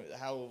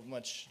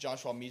much John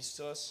Schwab means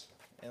to us,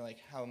 and like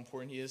how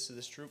important he is to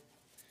this troop,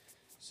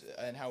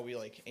 and how we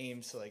like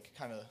aim to like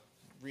kind of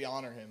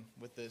re-honor him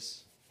with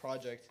this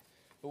project.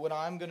 But what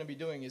I'm going to be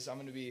doing is I'm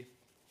going to be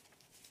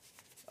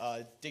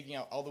digging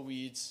out all the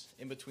weeds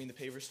in between the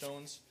paver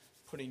stones,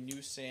 putting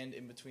new sand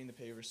in between the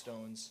paver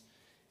stones,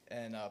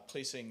 and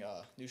placing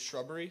new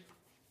shrubbery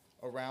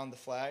around the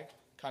flag,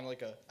 kind of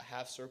like a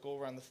half circle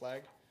around the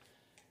flag,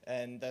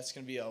 and that's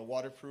going to be a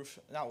waterproof,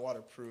 not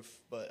waterproof,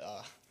 but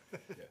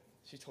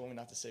she told me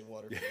not to say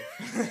waterproof.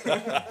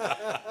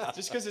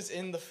 Just because it's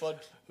in the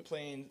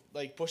floodplain,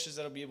 like bushes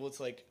that'll be able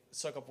to like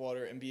suck up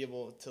water and be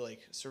able to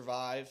like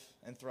survive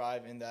and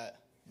thrive in that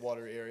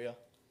water area.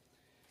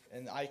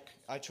 And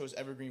I chose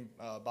evergreen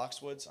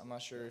boxwoods. I'm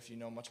not sure if you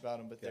know much about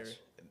them, but Yes.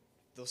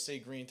 they'll stay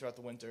green throughout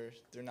the winter.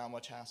 They're not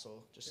much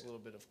hassle, just a little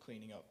bit of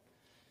cleaning up.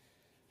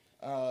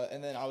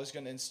 And then I was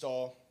going to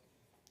install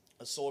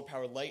a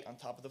solar-powered light on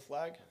top of the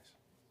flag.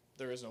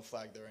 There is no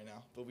flag there right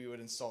now, but we would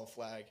install a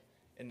flag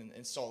and then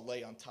install a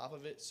light on top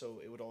of it, so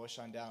it would always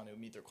shine down. It would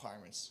meet the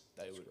requirements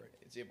that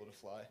it's able to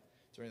fly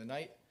during the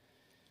night.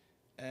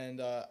 And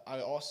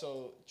I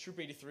also, Troop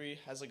 83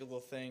 has like a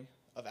little thing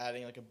of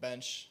adding like a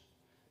bench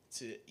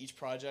to each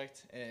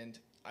project, and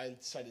I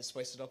decided to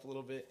spice it up a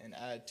little bit and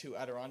add 2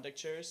 Adirondack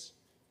chairs,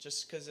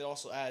 just because it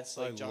also adds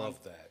like I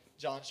love that.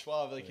 John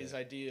Schwab, like his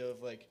idea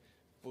of like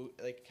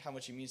how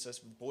much he means to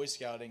us with Boy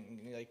Scouting.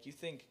 And, like you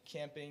think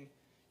camping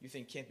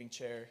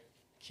chair,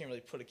 can't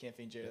really put a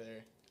camping chair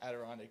there.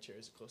 Adirondack chair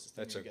is the closest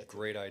thing That's you a get to.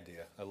 great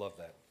idea. I love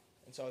that.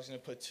 And so I was going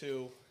to put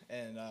 2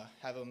 and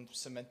have them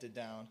cemented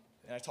down.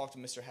 And I talked to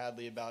Mr.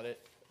 Hadley about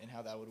it and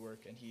how that would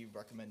work, and he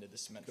recommended the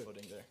cement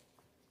footing there.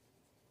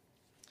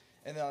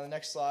 And then on the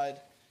next slide,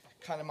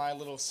 kind of my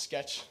little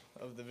sketch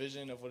of the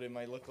vision of what it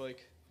might look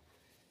like.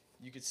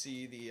 You could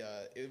see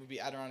it would be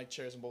Adirondack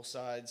chairs on both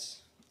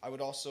sides. We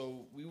would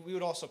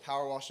also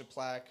power wash the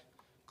plaque,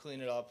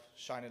 clean it up,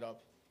 shine it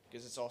up,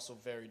 because it's also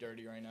very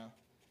dirty right now.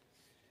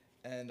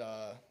 And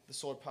the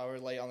solar power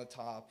light on the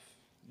top,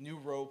 new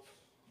rope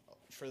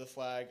for the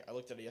flag. I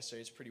looked at it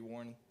yesterday; it's pretty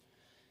worn,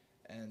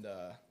 and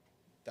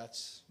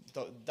that's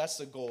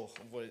the goal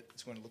of what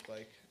it's going to look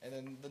like. And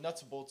then the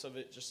nuts and bolts of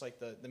it, just like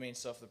the main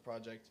stuff of the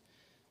project,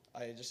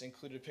 I just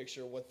included a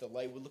picture of what the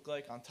light would look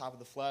like on top of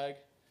the flag,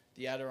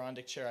 the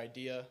Adirondack chair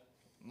idea.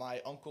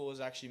 My uncle is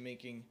actually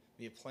making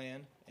me a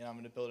plan, and I'm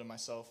going to build it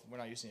myself. We're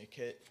not using a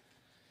kit,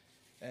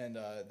 and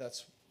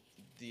that's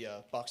the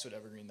boxwood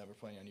evergreen that we're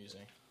planning on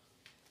using.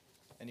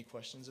 Any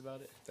questions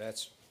about it?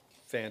 That's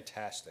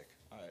fantastic.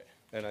 All right.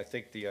 And I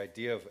think the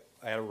idea of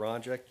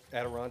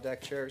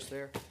Adirondack chairs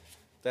there,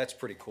 that's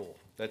pretty cool.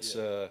 That's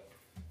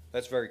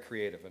very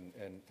creative,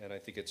 and I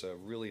think it's a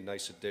really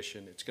nice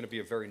addition. It's going to be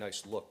a very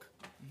nice look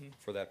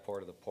for that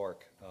part of the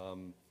park.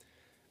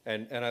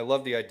 And I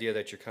love the idea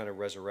that you're kind of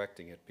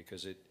resurrecting it,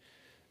 because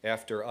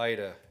after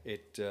Ida,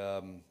 it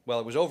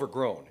was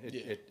overgrown.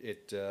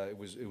 It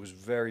was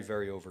very,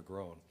 very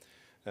overgrown,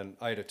 and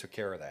Ida took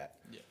care of that.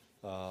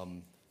 Yeah.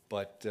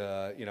 But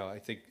I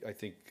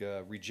think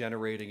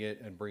regenerating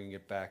it and bringing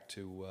it back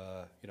to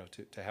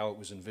to how it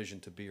was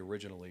envisioned to be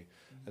originally,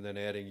 and then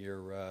adding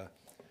your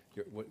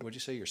what'd you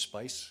say, your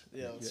spice?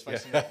 Yeah, let's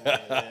spice it up a little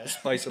bit, yeah.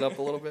 Spice it up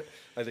a little bit.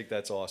 I think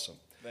that's awesome.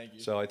 Thank you.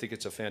 So I think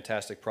it's a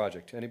fantastic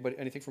project.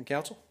 Anything from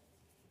council?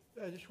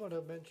 I just want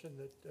to mention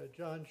that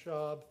John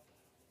Schaub,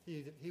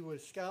 he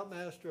was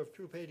Scoutmaster of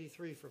Troop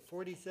 83 for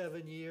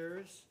 47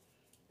 years,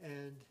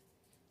 and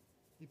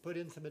he put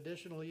in some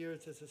additional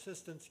years as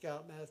Assistant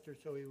Scoutmaster,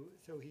 so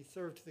he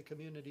served the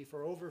community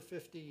for over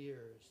 50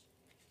 years.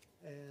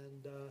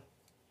 And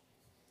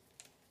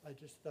I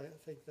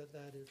think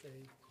that is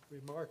a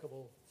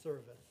remarkable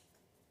service.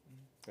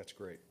 That's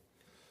great.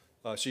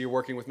 So you're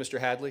working with Mr.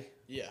 Hadley?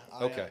 Yeah.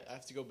 Okay. I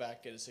have to go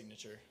back, get a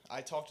signature.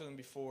 I talked to him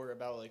before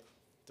about like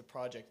the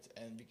project,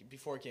 and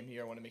before I came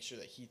here, I want to make sure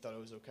that he thought it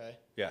was okay.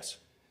 Yes.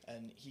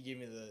 And he gave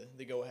me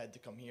the go-ahead to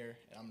come here,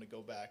 and I'm going to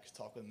go back,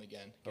 talk with him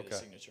again, get Okay. a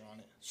signature on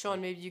it.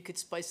 Sean, maybe you could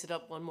spice it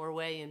up one more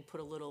way and put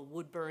a little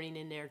wood burning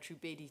in there,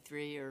 Troop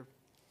 83 or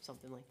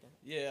something like that.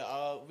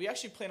 Yeah, we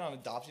actually plan on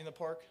adopting the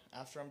park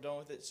after I'm done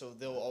with it, so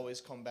they'll always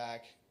come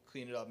back,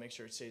 clean it up, make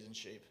sure it stays in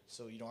shape,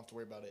 so you don't have to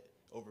worry about it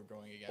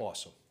overgrowing again.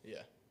 Awesome.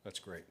 Yeah, That's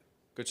great.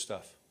 Good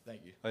stuff.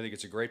 thank you. I think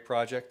it's a great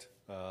project.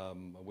 I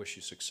wish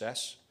you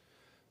success.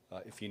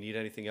 If you need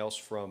anything else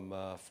from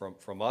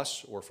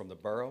us or from the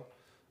borough,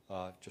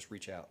 just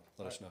reach out.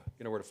 Let us know.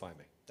 You know where to find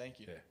me. Thank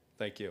you. Yeah.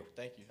 Thank you.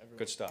 Thank you, everyone.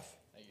 Good stuff.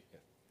 Thank you.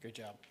 Great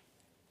job.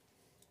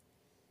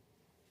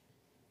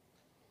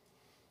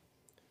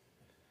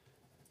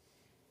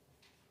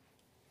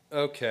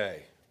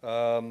 Okay.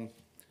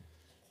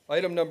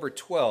 Item number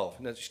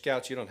 12. Now,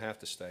 Scouts, you don't have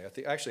to stay. I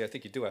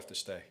think you do have to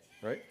stay,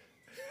 right?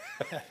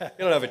 You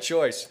don't have a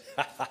choice.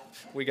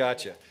 We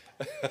got you.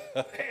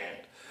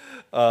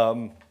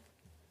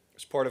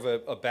 It's part of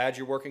a badge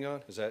you're working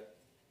on? Is that?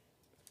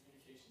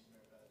 Communications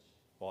merit badge.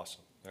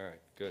 Awesome. All right,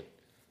 good.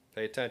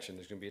 Pay attention.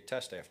 There's going to be a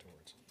test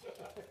afterwards.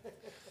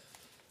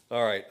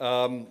 All right.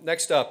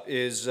 Next up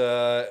is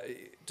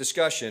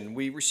discussion.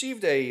 We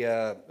received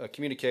a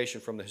communication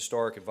from the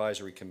Historic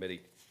Advisory Committee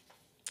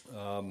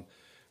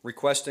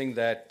requesting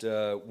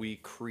that we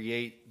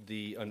create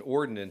an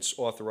ordinance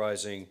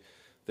authorizing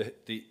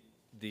the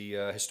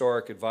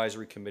Historic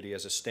Advisory Committee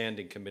as a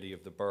standing committee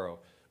of the borough.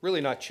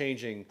 Really not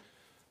changing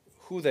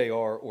who they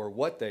are or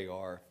what they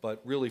are,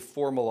 but really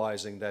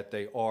formalizing that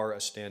they are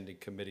a standing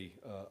committee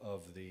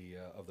of the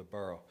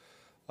borough.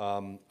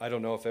 I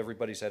don't know if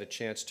everybody's had a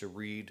chance to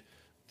read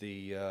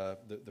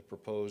the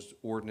proposed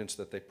ordinance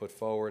that they put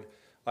forward.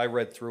 I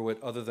read through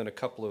it. Other than a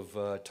couple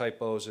of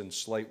typos and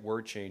slight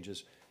word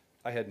changes,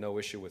 I had no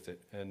issue with it.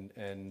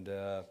 And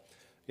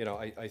you know,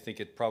 I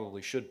think it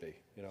probably should be.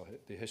 You know,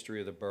 the history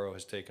of the borough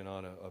has taken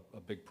on a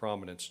big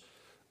prominence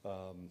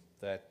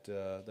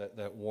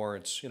that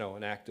warrants, you know,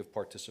 an active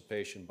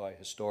participation by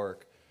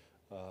historic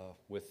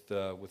with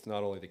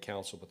not only the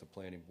council but the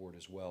planning board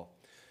as well.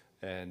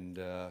 And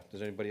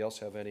does anybody else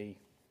have any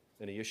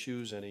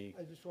issues? I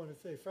just want to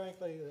say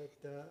frankly that,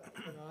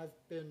 you know,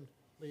 I've been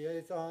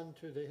liaison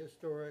to the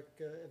Historic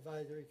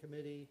Advisory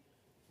Committee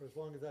for as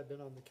long as I've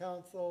been on the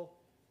council,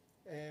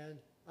 and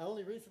I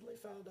only recently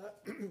found out,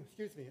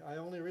 excuse me, I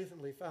only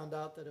recently found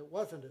out that it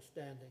wasn't a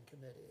standing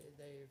committee.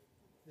 They've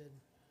been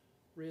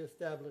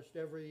reestablished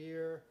every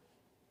year,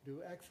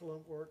 do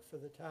excellent work for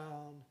the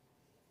town.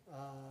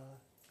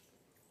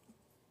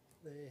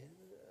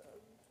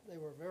 They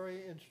were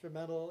very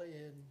instrumental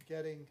in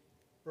getting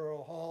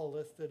Borough Hall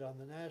listed on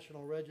the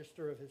National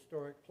Register of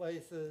Historic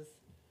Places.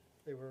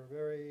 They were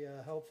very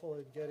helpful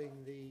in getting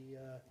the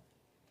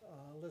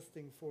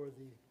listing for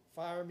the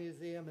Fire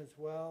Museum as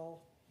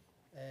well.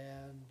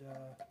 And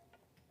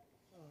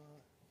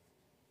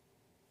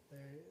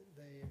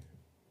they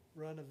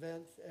run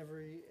events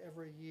every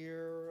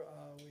year.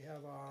 We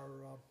have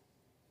our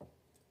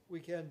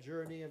weekend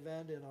journey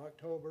event in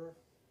October,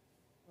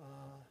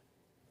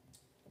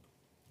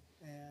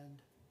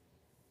 and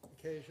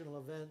occasional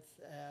events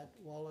at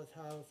Wallace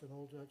House and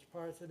Old Dutch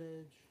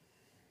Parsonage,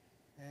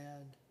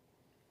 and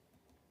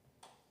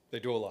They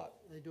do a lot.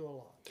 they do a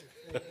lot.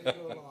 They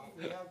do a lot.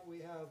 We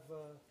have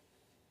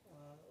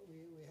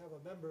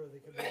a member of the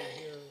committee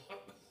here.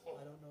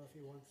 I don't know if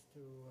he wants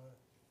to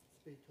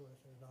speak to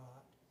us or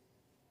not.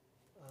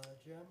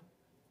 Jim?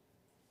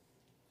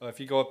 If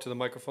you go up to the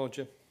microphone,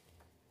 Jim.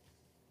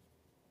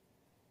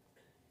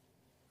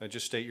 And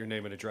just state your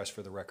name and address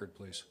for the record,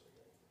 please.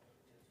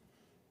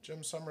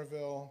 Jim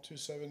Somerville,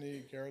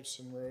 270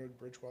 Garrettson Road,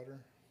 Bridgewater.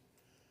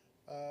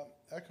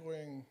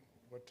 Echoing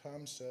what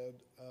Tom said,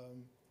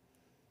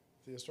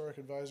 the Historic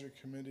Advisory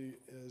Committee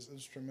is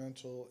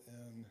instrumental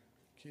in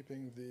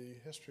keeping the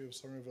history of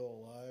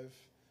Somerville alive,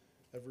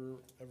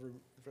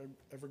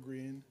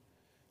 evergreen,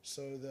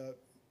 so that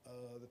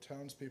the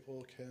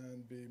townspeople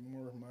can be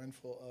more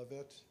mindful of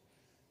it.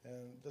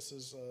 And this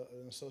is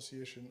an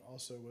association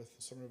also with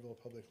the Somerville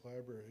Public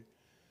Library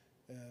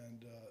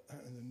and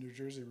in the New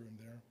Jersey room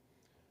there.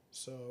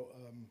 So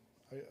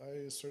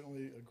I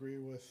certainly agree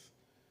with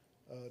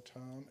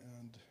Tom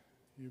and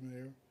you,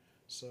 Mayor.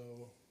 So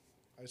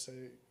I say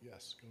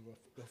yes,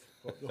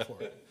 go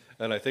for it.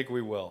 And I think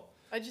we will.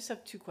 I just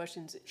have two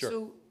questions. Sure.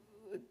 So,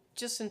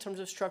 just in terms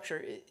of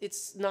structure,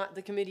 it's not,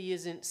 the committee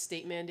isn't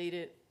state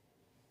mandated?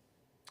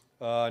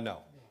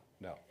 No.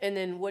 And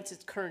then what's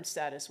its current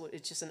status?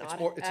 It's just an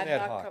It's an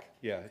ad hoc.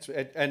 Yeah,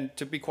 and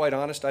to be quite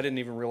honest, I didn't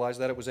even realize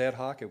that it was ad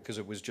hoc, because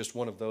it was just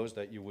one of those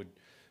that you would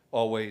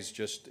always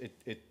just,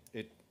 it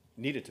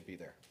needed to be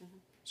there. Mm-hmm.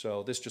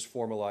 So this just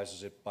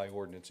formalizes it by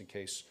ordinance in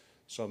case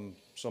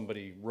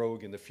somebody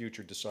rogue in the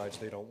future decides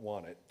they don't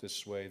want it.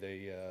 This way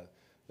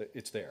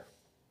it's there,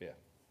 yeah.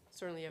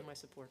 Certainly have my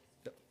support.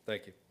 Yep,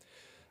 thank you.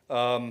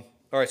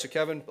 All right, so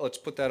Kevin, let's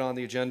put that on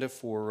the agenda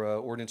for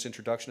ordinance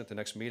introduction at the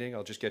next meeting.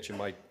 I'll just get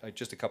you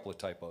just a couple of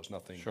typos,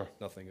 nothing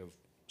of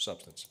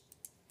substance.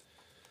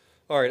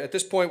 All right, at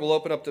this point, we'll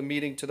open up the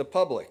meeting to the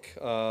public.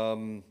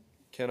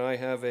 Can I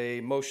have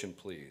a motion,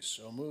 please?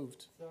 So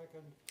moved.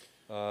 Second.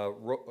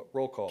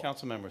 Roll call.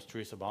 Council members: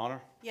 Teresa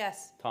Bonner,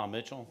 Yes. Tom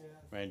Mitchell, Yes.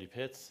 Randy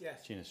Pitts,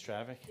 Yes. Gina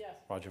Stravic, Yes.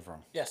 Roger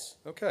Vroom. Yes.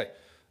 Okay.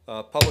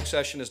 Public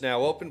session is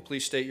now open.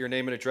 Please state your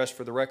name and address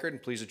for the record,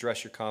 and please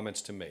address your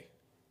comments to me.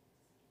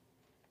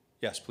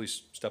 Yes,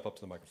 please step up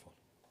to the microphone.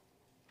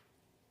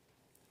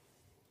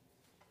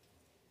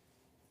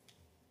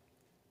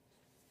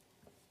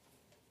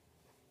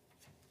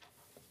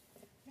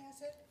 May I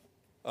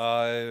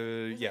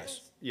sit?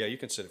 Yes. Yeah, you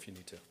can sit if you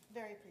need to.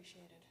 Very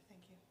appreciated,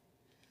 thank you.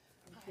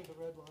 I'm sure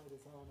the red light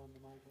is on the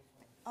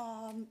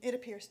microphone. It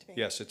appears to be.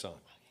 Yes, it's on.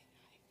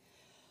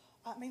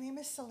 My name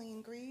is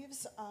Celine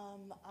Greaves.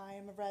 I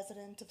am a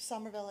resident of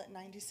Somerville at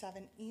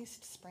 97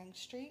 East Spring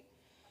Street.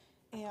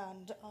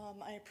 And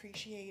I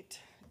appreciate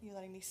you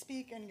letting me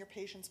speak and your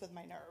patience with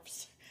my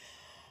nerves.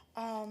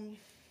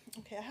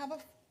 Okay, I have a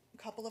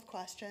couple of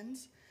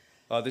questions.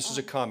 This is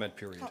a comment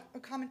period. A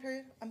comment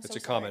period? I'm so It's a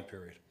sorry. comment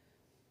period.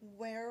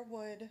 When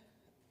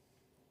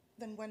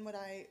would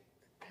I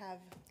have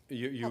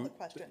You- public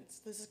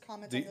questions? This is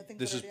comments on the things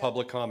This that is are the-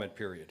 public comment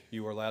period.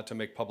 You are allowed to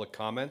make public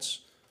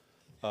comments,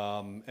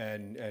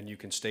 and you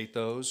can state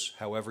those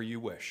however you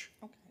wish.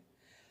 Okay.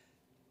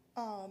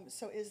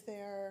 So is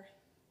there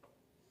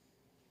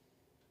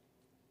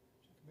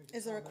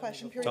a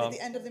question period Tom? at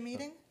the end of the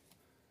meeting?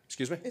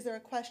 Excuse me? Is there a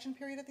question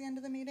period at the end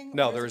of the meeting?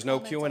 No, or there it is no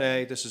comments Q&A.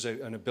 only? This is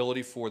an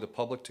ability for the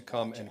public to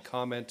come and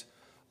comment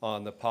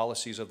on the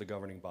policies of the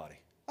governing body.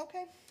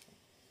 Okay,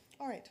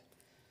 all right.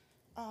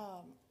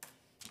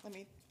 Let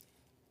me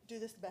do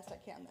this the best I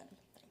can then,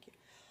 thank you.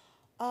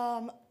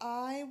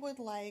 I would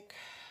like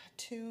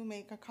to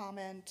make a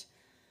comment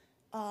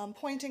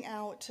pointing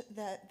out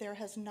that there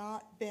has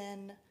not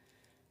been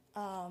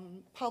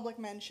public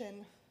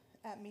mention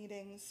at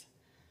meetings,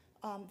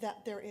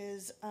 that there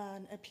is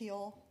an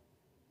appeal,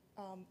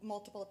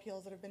 multiple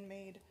appeals that have been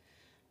made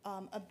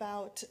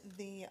about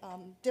the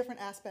different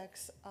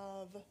aspects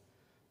of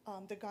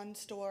the gun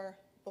store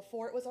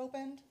before it was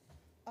opened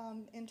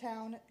in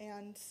town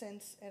and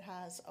since it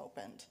has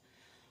opened.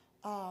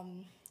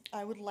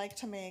 I would like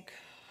to make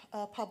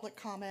a public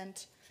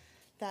comment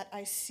that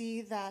I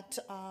see that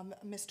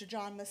Mr.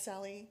 John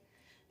Maselli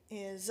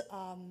is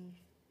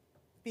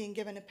being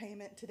given a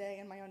payment today,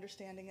 and my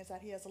understanding is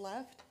that he has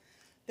left.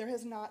 There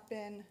has not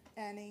been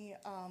any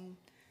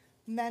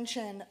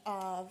mention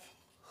of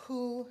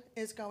who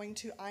is going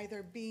to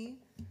either be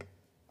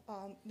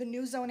the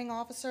new zoning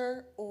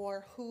officer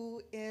or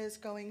who is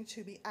going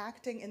to be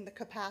acting in the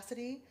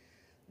capacity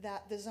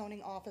that the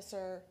zoning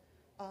officer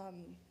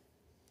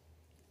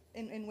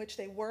in which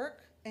they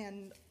work,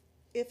 and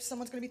if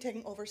someone's going to be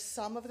taking over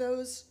some of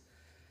those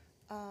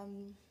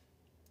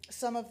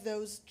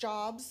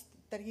jobs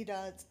that he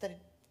does,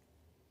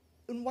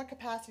 in what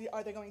capacity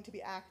are they going to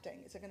be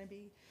acting? Is it going to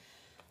be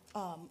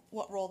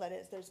what role that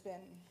is? There's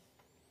been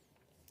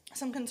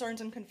some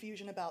concerns and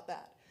confusion about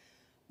that.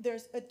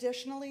 There's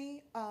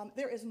additionally,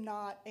 there is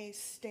not a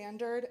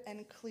standard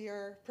and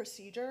clear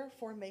procedure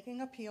for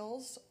making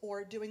appeals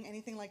or doing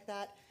anything like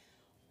that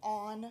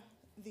on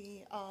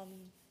the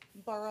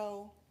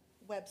borough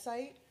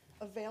website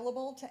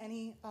available to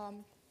any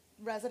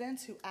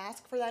residents who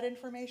ask for that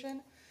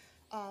information.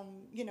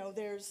 You know,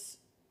 there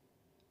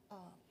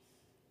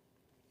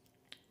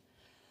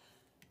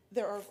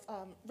are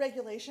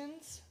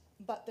regulations,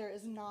 but there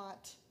is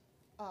not,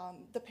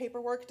 the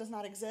paperwork does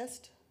not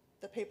exist.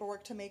 The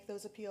paperwork to make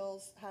those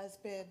appeals has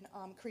been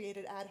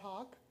created ad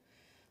hoc.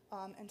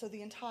 And so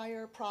the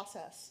entire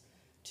process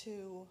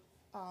to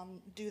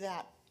do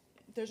that,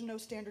 there's no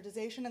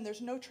standardization and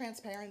there's no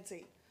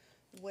transparency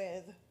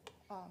with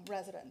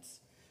residents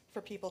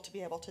for people to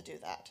be able to do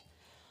that.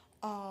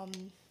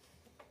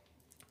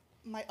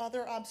 My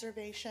other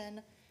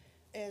observation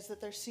is that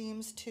there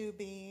seems to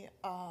be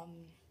a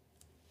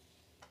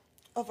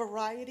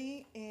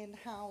variety in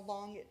how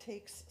long it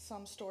takes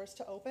some stores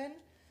to open.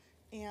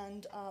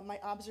 And my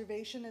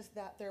observation is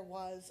that there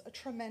was a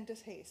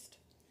tremendous haste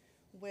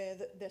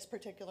with this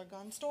particular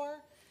gun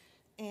store.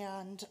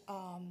 And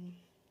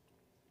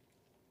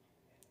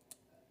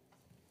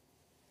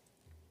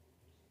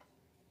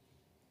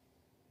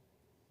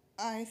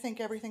I think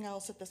everything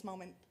else at this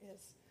moment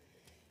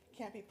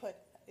can't be put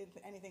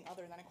into anything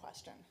other than a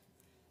question.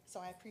 So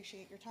I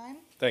appreciate your time.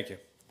 Thank you.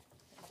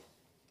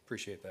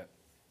 Appreciate that.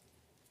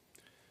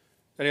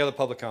 Any other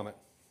public comment?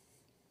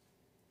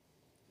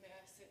 May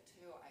I sit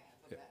too? I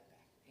have a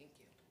backpack. Thank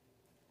you.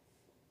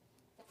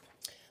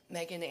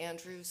 Megan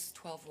Andrews,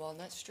 12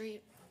 Walnut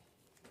Street.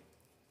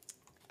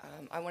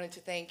 I wanted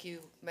to thank you,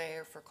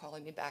 Mayor, for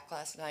calling me back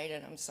last night,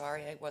 and I'm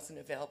sorry I wasn't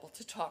available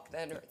to talk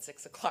then or at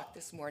 6 o'clock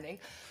this morning.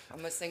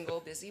 I'm a single,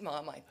 busy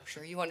mom. I'm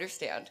sure you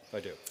understand. I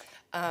do.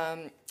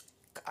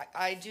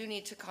 I do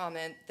need to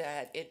comment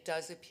that it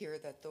does appear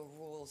that the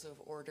rules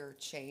of order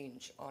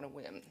change on a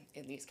whim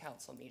in these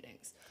council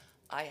meetings.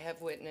 I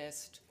have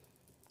witnessed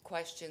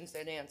questions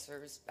and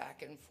answers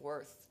back and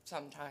forth,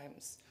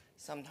 sometimes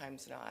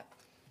not.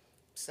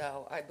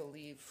 So I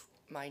believe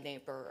my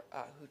neighbor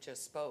who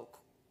just spoke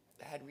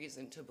had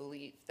reason to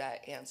believe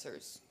that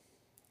answers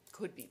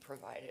could be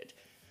provided.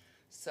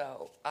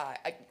 So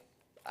I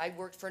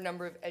worked for a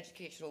number of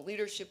educational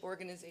leadership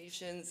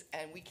organizations,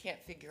 and we can't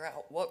figure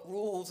out what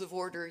rules of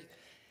order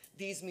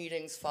these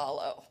meetings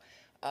follow.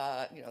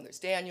 You know, there's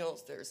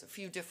Daniels, there's a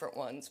few different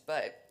ones,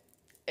 but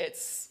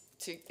it's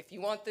if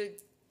you want the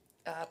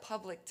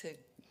public to,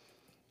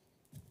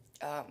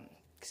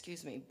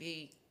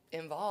 be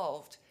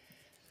involved,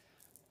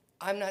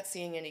 I'm not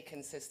seeing any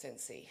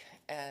consistency,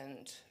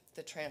 and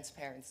the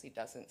transparency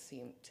doesn't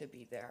seem to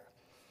be there.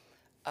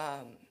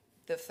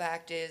 The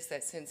fact is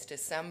that since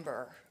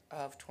December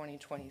of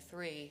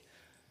 2023,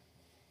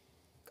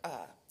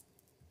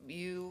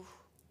 you,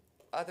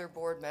 other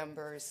board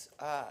members,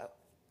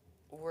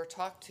 were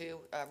talked to,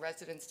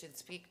 residents did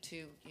speak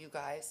to you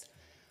guys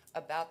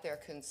about their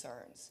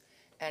concerns.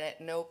 And at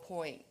no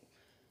point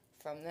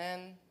from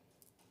then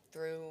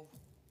through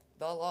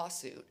the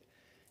lawsuit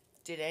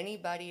did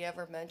anybody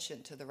ever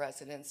mention to the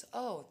residents,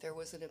 oh, there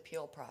was an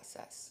appeal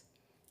process.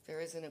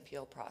 There is an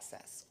appeal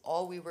process.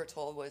 All we were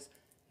told was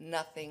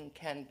nothing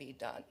can be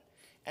done.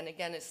 And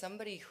again, as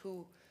somebody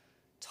who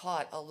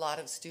taught a lot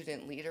of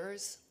student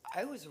leaders,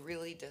 I was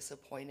really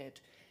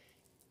disappointed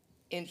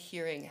in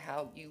hearing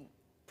how you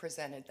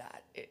presented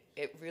that.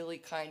 It really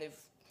kind of,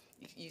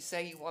 you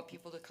say you want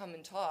people to come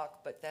and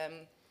talk, but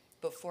then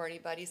before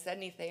anybody said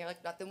anything, you're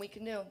like, nothing we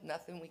can do,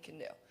 nothing we can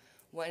do.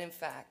 When in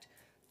fact,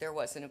 there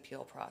was an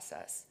appeal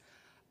process.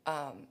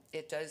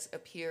 It does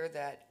appear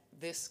that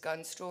this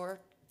gun store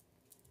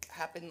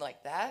happened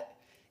like that.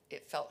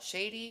 It felt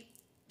shady.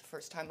 The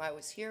first time I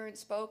was here and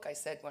spoke, I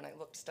said when I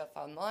looked stuff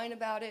online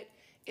about it,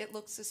 it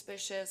looked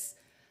suspicious.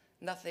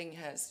 Nothing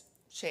has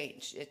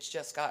changed. It's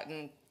just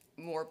gotten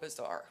more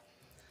bizarre.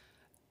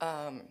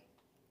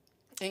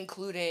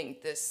 including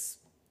this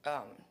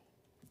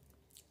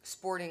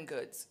sporting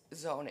goods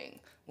zoning,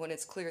 when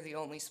it's clear the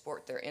only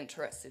sport they're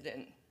interested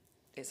in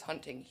is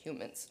hunting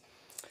humans.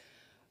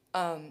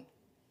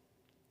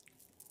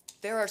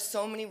 There are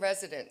so many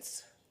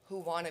residents who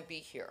want to be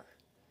here.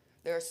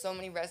 There are so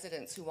many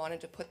residents who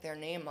wanted to put their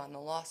name on the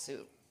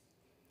lawsuit.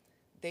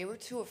 They were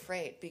too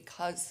afraid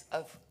because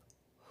of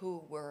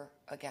who we're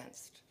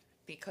against,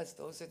 because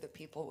those are the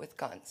people with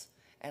guns.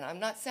 And I'm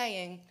not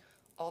saying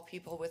all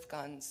people with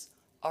guns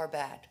are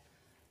bad.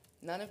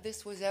 None of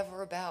this was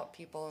ever about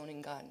people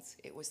owning guns.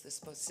 It was the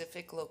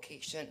specific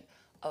location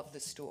of the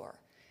store.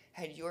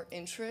 Had your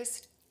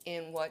interest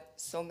in what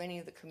so many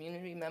of the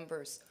community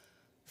members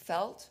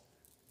felt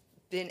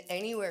been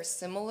anywhere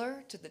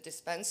similar to the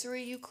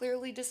dispensary you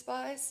clearly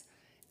despise,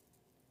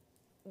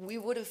 we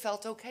would have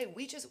felt okay.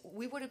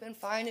 We would have been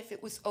fine if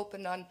it was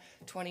opened on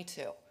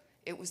 22.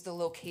 It was the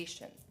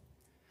location.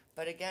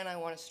 But again, I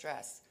want to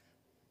stress,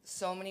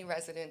 so many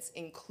residents,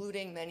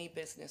 including many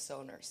business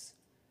owners,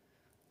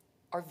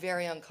 are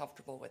very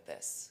uncomfortable with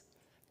this.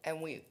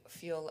 And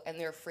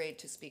they're afraid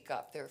to speak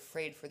up. They're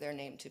afraid for their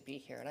name to be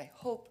here. And I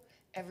hope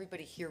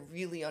everybody here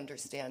really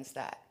understands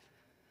that.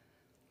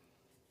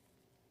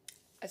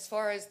 As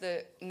far as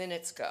the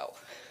minutes go,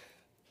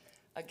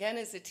 again,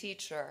 as a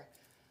teacher,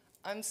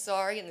 I'm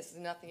sorry, and this is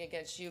nothing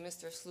against you,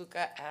 Mr.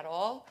 Sluka, at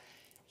all.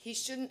 He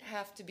shouldn't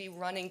have to be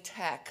running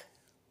tech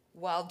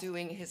while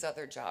doing his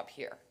other job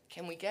here.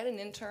 Can we get an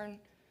intern?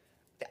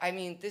 I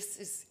mean,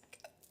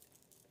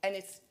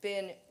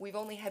 we've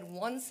only had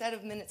one set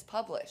of minutes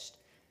published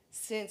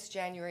since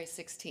January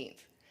 16th.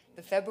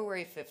 The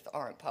February 5th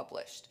aren't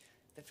published.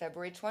 The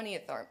February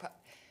 20th aren't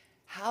published.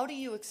 How do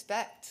you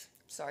expect,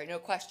 sorry, no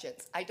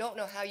questions. I don't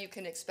know how you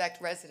can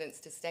expect residents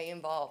to stay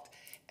involved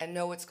and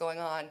know what's going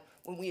on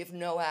when we have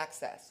no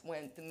access,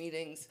 when the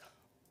meetings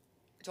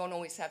don't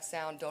always have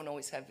sound, don't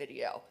always have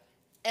video,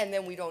 and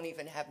then we don't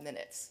even have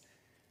minutes.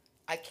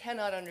 I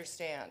cannot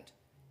understand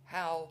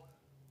how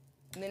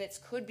minutes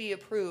could be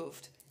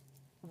approved,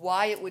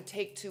 why it would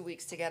take 2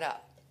 weeks to get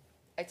up.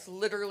 It's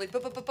literally,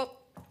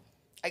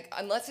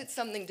 unless it's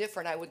something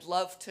different, I would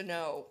love to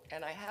know,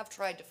 and I have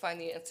tried to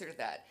find the answer to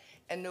that,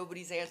 and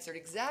nobody's answered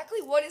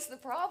exactly what is the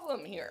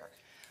problem here.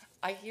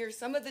 I hear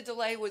some of the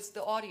delay was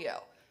the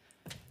audio.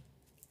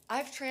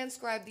 I've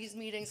transcribed these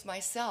meetings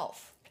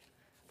myself.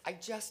 I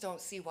just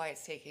don't see why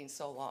it's taking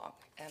so long.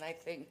 And I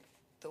think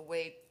the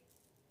way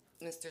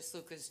Mr.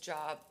 Sluka's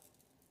job,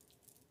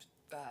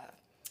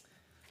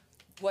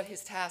 what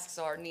his tasks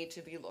are, need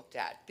to be looked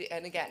at.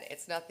 And again,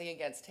 it's nothing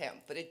against him,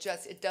 but it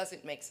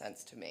doesn't make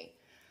sense to me.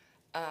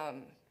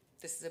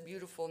 This is a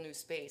beautiful new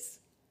space.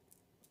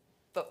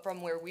 But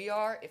from where we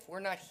are, if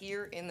we're not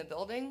here in the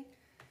building,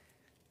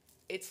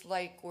 it's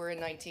like we're in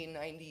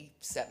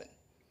 1997,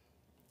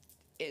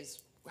 is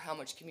how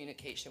much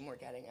communication we're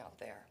getting out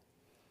there.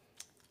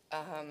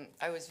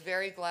 I was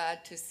very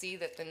glad to see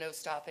that the no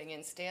stopping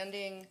and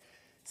standing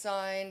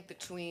sign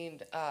between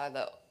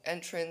the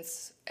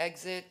entrance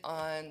exit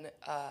on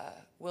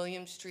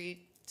William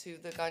Street to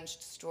the gun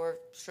store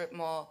strip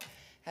mall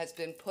has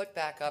been put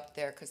back up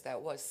there, because that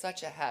was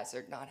such a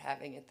hazard not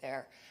having it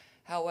there.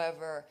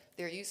 However,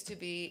 there used to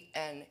be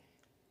an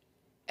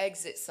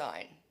exit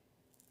sign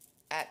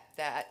at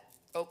that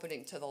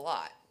opening to the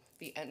lot,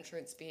 the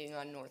entrance being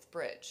on North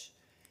Bridge.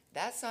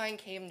 That sign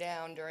came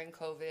down during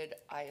COVID,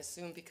 I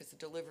assume because the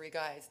delivery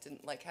guys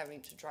didn't like having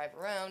to drive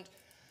around,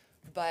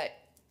 but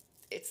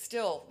it's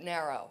still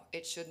narrow.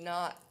 It should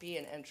not be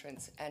an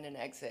entrance and an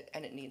exit,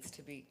 and it needs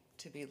to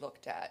be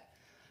looked at.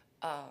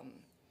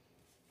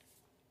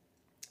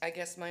 I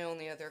guess my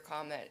only other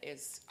comment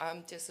is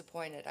I'm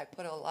disappointed. I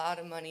put a lot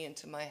of money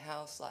into my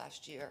house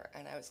last year,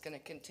 and I was going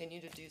to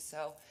continue to do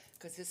so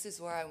because this is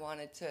where I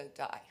wanted to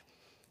die.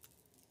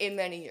 In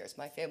many years,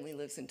 my family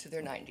lives into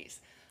their 90s.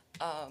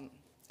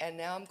 And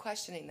now I'm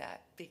questioning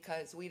that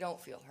because we don't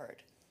feel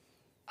heard.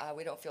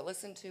 We don't feel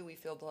listened to, we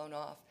feel blown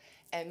off.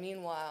 And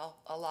meanwhile,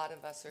 a lot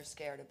of us are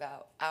scared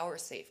about our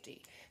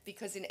safety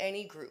because in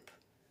any group,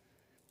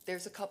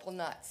 there's a couple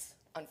nuts.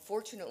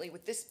 Unfortunately,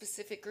 with this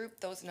specific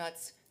group, those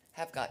nuts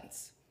have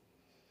guns.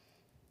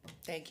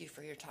 Thank you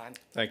for your time.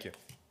 Thank you.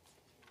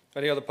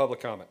 Any other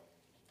public comment?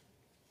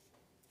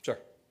 Sure.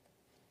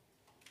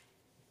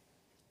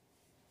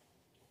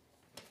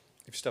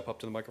 If you step up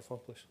to the microphone,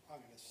 please. I'm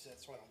going to sit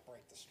so I don't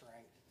break the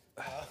string.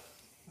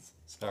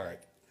 All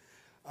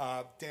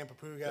right. Dan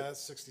Papuga,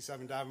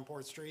 67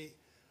 Davenport Street.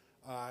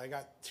 I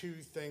got two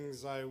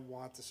things I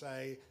want to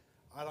say.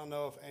 I don't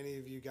know if any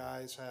of you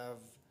guys have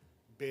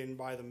been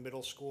by the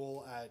middle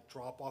school at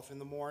drop-off in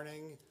the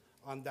morning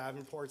on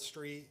Davenport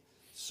Street.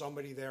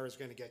 Somebody there is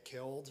going to get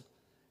killed,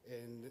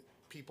 and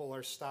people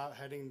are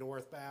heading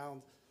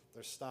northbound.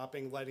 They're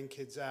stopping, letting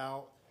kids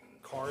out.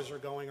 Cars are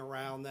going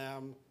around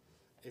them.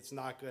 It's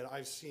not good.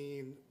 I've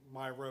seen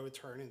my road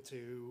turn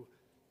into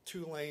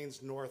 2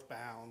 lanes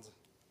northbound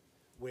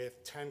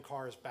with 10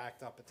 cars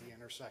backed up at the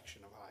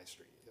intersection of High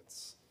Street.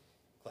 It's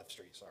Cliff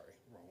Street, sorry,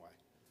 wrong way.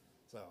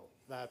 So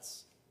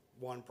that's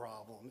one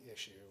problem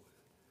issue.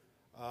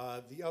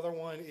 The other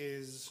one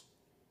is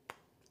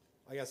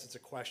I guess it's a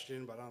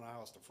question, but I don't know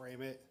how else to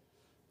frame it,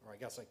 or I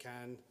guess I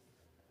can.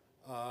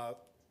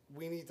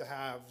 We need to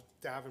have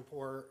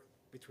Davenport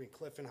between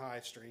Cliff and High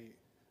Street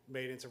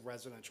made into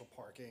residential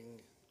parking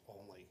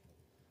only.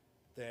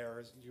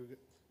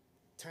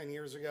 10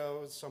 years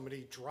ago,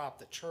 somebody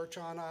dropped a church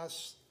on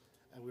us,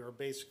 and we were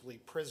basically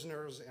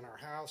prisoners in our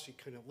house. You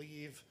couldn't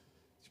leave.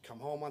 You come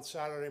home on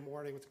Saturday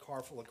morning with a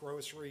car full of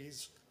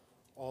groceries.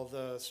 All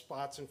the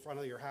spots in front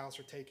of your house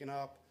are taken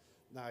up.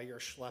 Now you're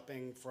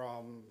schlepping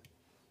from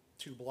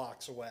 2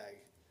 blocks away.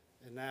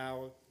 And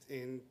now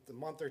in the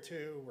month or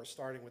two, we're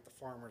starting with the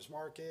farmer's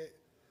market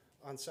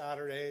on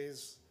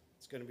Saturdays.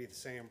 It's going to be the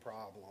same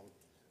problem.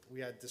 We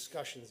had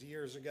discussions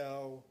years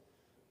ago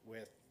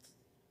with,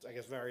 I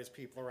guess, various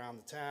people around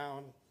the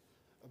town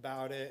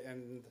about it,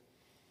 and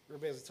we're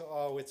basically told,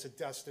 oh, it's a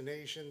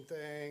destination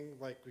thing,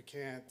 like we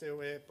can't do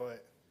it,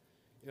 but,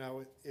 you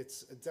know,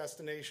 it's a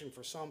destination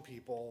for some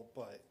people,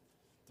 but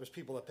there's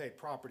people that pay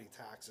property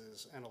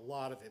taxes, and a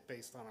lot of it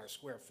based on our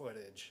square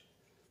footage,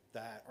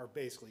 that are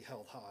basically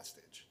held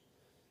hostage.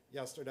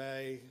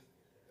 Yesterday,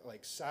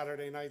 like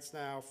Saturday nights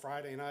now,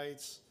 Friday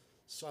nights,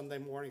 Sunday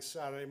mornings,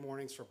 Saturday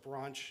mornings for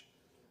brunch,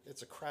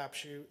 it's a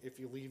crapshoot if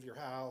you leave your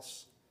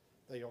house,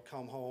 that you'll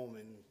come home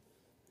and,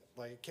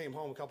 like, I came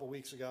home a couple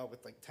weeks ago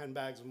with like 10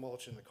 bags of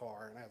mulch in the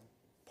car, and I had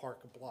to park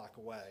a block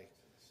away,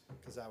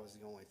 because that was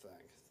the only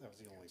thing, that was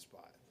the only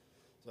spot.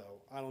 So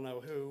I don't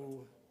know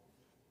who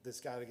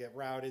this got to get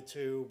routed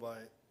to,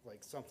 but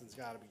like something's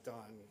got to be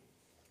done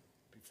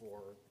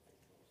before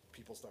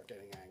people start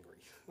getting angry.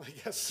 I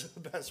guess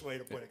the best way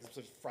to put it, because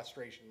the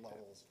frustration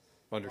levels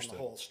Understood. on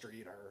the whole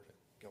street are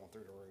going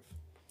through the roof.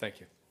 Thank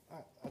you. All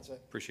right, that's it.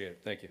 Appreciate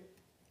it. Thank you.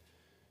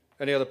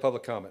 Any other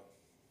public comment?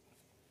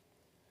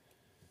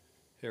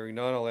 Hearing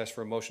none, I'll ask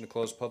for a motion to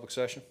close the public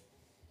session.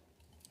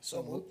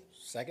 So moved.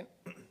 Second?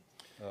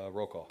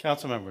 Roll call.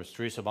 Council members,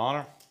 Teresa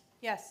Bonner,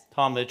 Yes.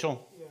 Tom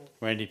Mitchell,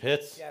 Randy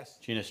Pitts. Yes.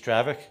 Gina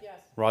Stravic. Yes.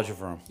 Roger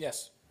Vroom.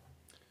 Yes.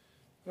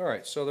 All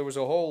right, so there was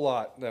a whole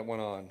lot that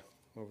went on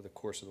over the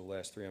course of the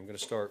last 3. I'm going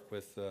to start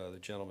with the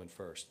gentleman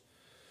first.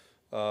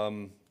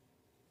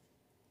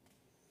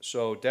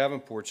 So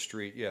Davenport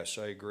Street, yes,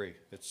 I agree.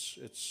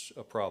 It's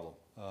a problem.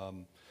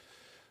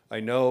 I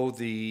know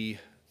the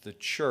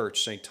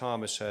church, St.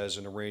 Thomas, has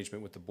an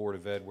arrangement with the Board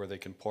of Ed where they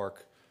can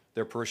park,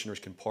 their parishioners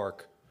can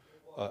park.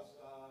 Liquid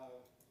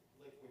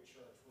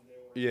Church when they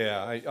were.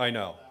 Yeah, I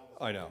know.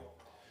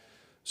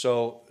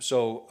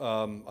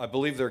 So I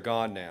believe they're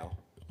gone now.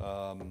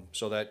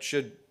 So that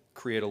should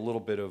create a little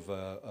bit of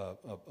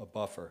a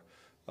buffer.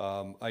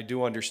 I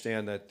do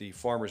understand that the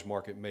farmer's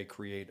market may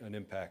create an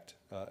impact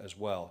as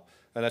well,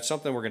 and that's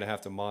something we're going to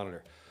have to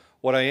monitor.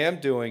 What I am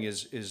doing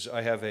is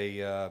I have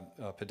a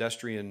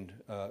pedestrian,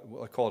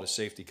 I call it a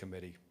safety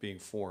committee, being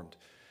formed,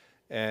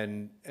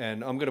 and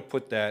I'm going to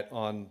put that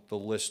on the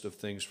list of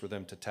things for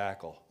them to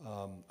tackle.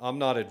 I'm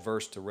not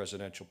adverse to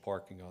residential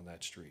parking on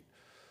that street.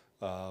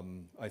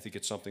 I think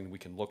it's something we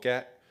can look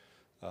at.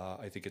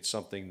 I think it's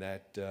something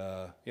that,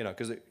 you know,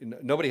 because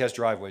nobody has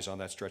driveways on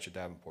that stretch of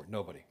Davenport,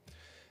 nobody.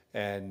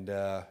 And,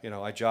 you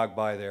know, I jog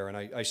by there and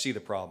I see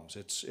the problems.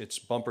 It's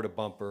bumper to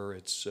bumper,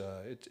 it's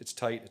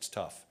tight, it's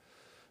tough.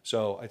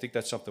 So I think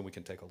that's something we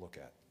can take a look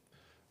at.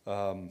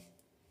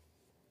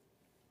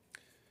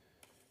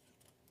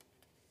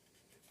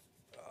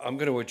 I'm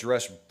going to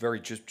address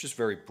just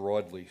very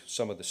broadly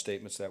some of the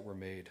statements that were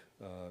made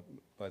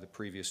by the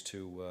previous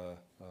 2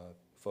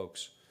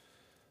 folks.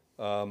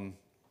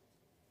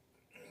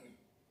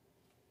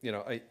 You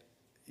know,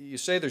 you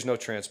say there's no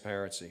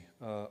transparency.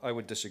 I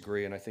would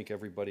disagree, and I think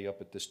everybody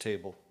up at this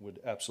table would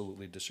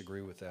absolutely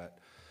disagree with that.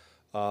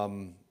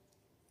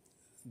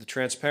 The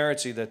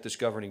transparency that this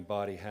governing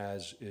body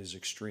has is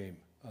extreme.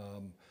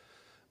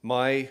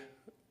 I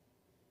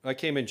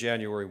came in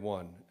January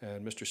 1,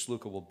 and Mr.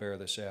 Sluka will bear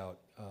this out.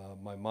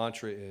 My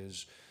mantra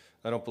is,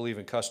 I don't believe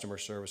in customer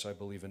service, I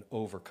believe in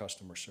over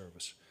customer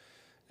service.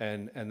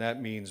 And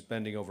that means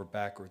bending over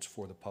backwards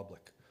for the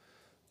public.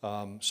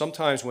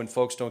 Sometimes when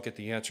folks don't get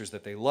the answers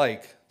that they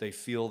like, they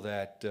feel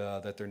that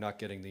they're not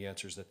getting the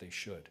answers that they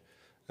should.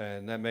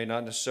 And that may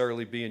not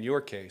necessarily be in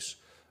your case,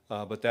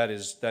 but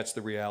that's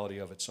the reality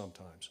of it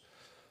sometimes.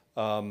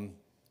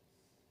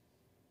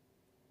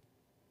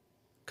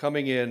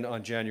 Coming in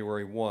on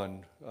January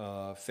 1,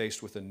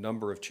 faced with a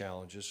number of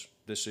challenges,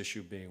 this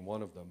issue being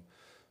one of them,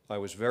 I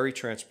was very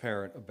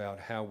transparent about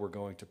how we're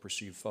going to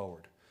proceed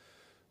forward.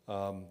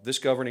 This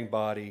governing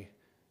body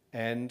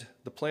and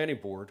the planning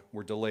board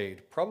were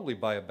delayed probably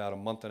by about a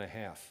month and a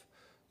half.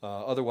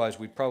 Otherwise,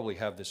 we'd probably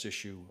have this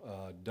issue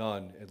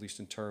done, at least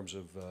in terms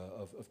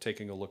of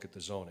taking a look at the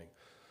zoning.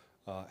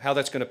 How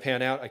that's going to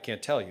pan out, I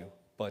can't tell you,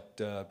 but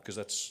because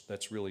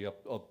that's really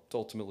up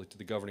ultimately to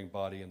the governing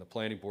body and the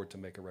planning board to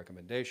make a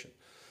recommendation.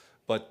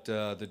 But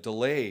the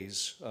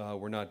delays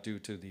were not due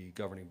to the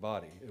governing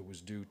body. It was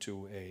due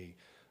to a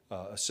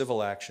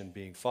civil action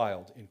being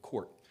filed in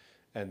court,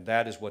 and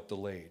that is what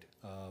delayed.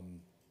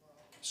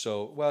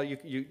 So, well,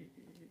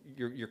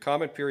 your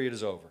comment period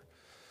is over.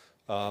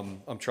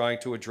 I'm trying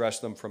to address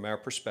them from our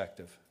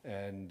perspective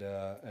and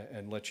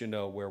let you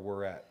know where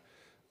we're at.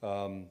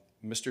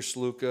 Mr.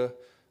 Sluka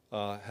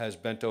has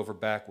bent over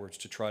backwards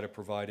to try to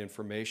provide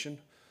information.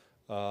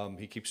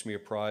 He keeps me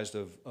apprised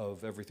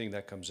of everything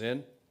that comes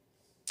in.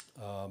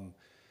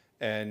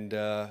 And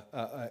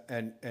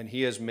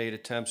he has made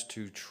attempts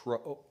to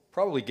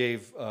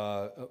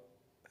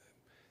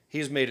he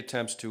has made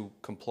attempts to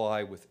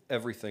comply with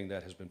everything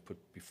that has been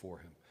put before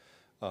him.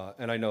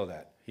 And I know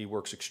that. He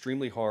works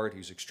extremely hard,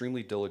 he's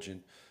extremely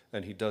diligent,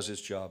 and he does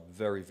his job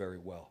very, very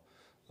well.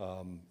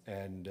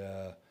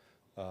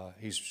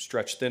 He's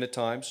stretched thin at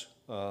times,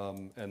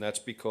 and that's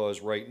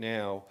because right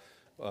now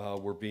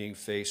we're being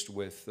faced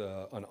with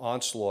an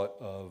onslaught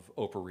of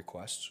OPA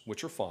requests,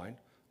 which are fine.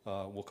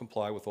 We'll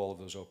comply with all of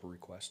those OPA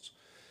requests.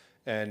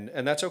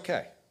 And that's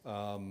okay.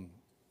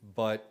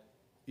 But,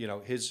 you know,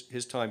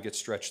 his time gets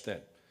stretched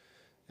thin.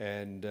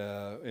 And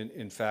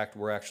in fact,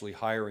 we're actually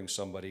hiring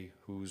somebody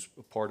whose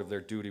part of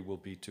their duty will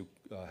be to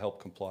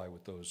help comply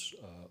with those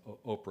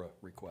OPRA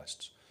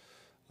requests.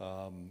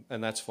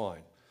 And that's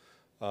fine.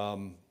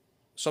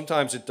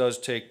 Sometimes it does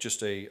take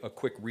just a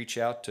quick reach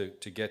out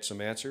to get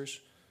some answers.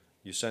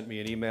 You sent me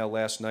an email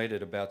last night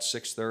at about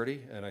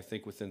 6:30, and I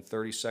think within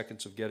 30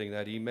 seconds of getting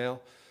that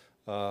email,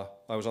 I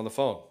was on the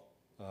phone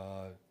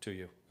to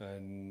you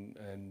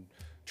and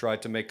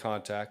tried to make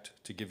contact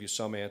to give you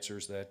some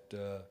answers that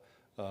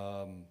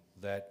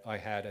I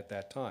had at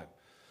that time.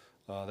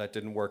 That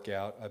didn't work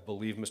out. I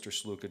believe Mr.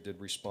 Sluka did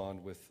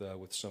respond with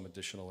some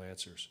additional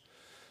answers.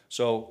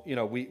 So, you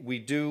know, we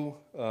do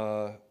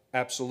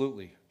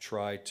absolutely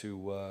try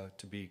to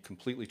be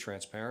completely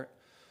transparent,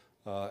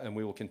 and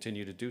we will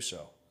continue to do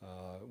so,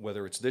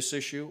 whether it's this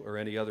issue or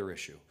any other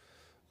issue.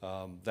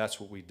 That's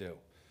what we do.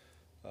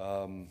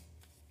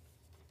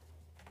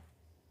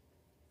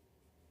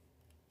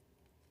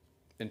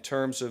 In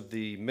terms of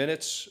the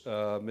minutes,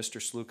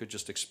 Mr. Sluka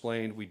just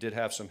explained we did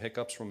have some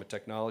hiccups from a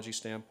technology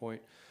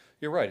standpoint.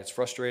 You're right, it's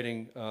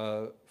frustrating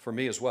for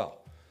me as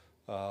well.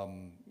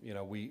 You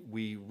know,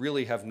 we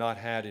really have not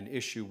had an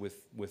issue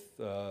with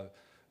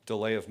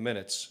delay of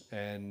minutes,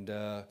 and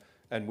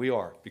we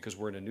are, because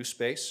we're in a new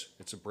space.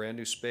 It's a brand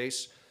new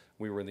space.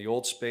 We were in the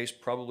old space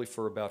probably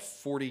for about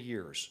 40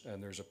 years,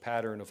 and there's a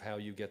pattern of how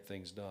you get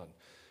things done,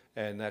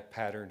 and that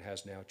pattern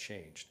has now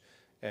changed.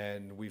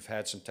 And we've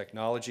had some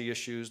technology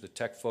issues. The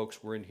tech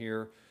folks were in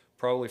here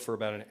probably for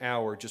about an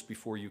hour just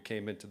before you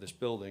came into this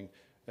building,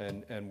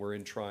 and we're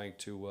in trying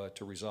to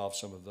resolve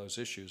some of those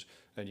issues,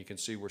 and you can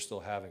see we're still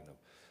having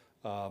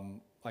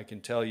them. I can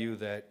tell you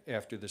that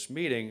after this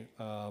meeting,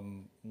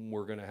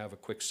 we're going to have a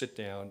quick sit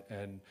down,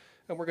 and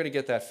we're going to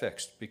get that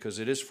fixed, because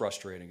it is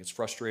frustrating. It's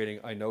frustrating,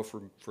 I know,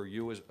 for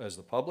you as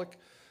the public,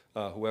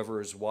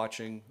 whoever is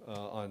watching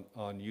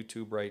on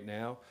YouTube right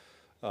now.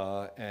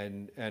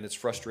 And it's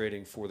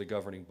frustrating for the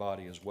governing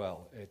body as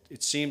well.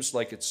 It seems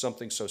like it's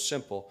something so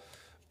simple,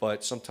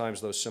 but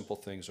sometimes those simple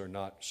things are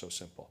not so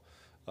simple.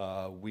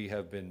 We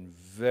have been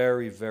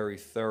very, very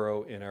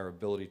thorough in our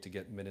ability to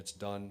get minutes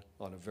done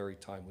on a very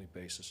timely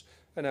basis,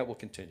 and that will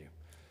continue.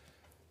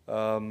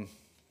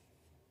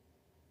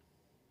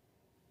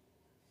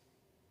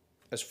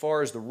 As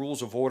far as the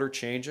rules of order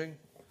changing,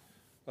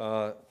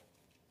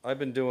 I've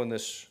been doing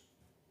this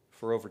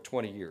for over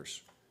 20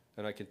 years.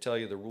 And I can tell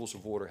you the rules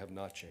of order have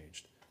not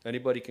changed.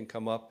 Anybody can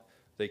come up,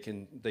 they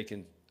can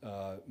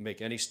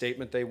make any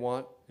statement they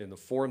want in the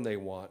form they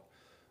want,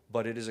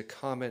 but it is a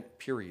comment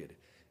period.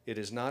 It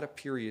is not a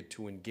period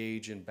to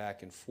engage in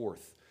back and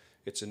forth.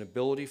 It's an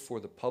ability for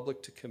the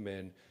public to come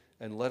in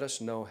and let us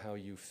know how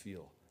you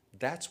feel.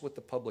 That's what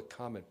the public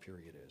comment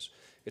period is.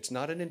 It's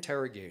not an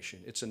interrogation.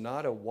 It's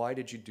not a why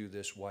did you do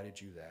this, why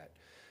did you that.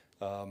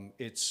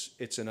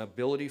 It's an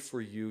ability for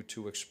you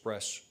to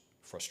express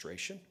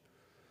frustration,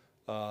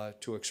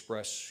 to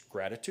express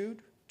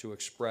gratitude, to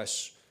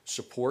express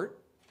support,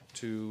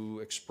 to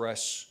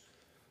express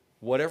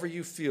whatever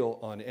you feel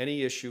on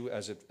any issue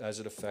as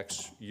it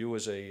affects you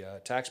as a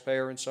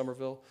taxpayer in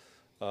Somerville,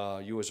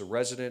 you as a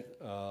resident,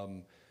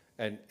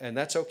 and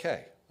that's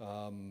okay.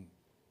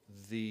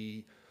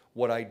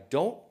 What I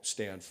don't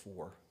stand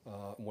for,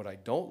 what I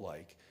don't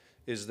like,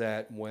 is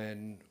that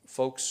when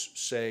folks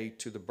say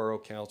to the Borough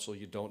Council,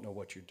 you don't know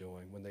what you're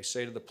doing, when they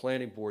say to the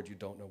Planning Board, you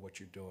don't know what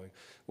you're doing,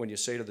 when you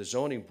say to the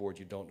Zoning Board,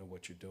 you don't know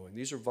what you're doing.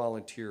 These are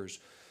volunteers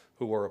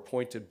who are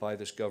appointed by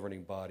this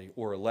governing body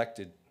or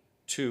elected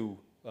to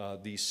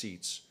these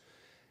seats.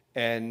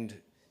 And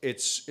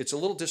it's a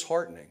little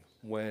disheartening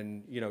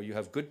when, you know, you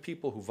have good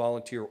people who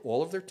volunteer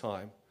all of their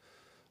time,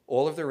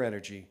 all of their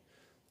energy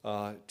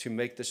to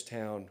make this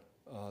town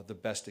the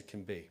best it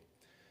can be.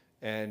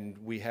 And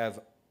we have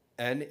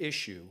an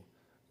issue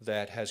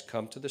that has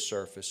come to the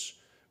surface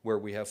where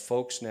we have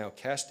folks now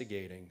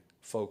castigating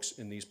folks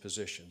in these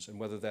positions, and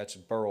whether that's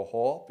at Borough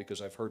Hall,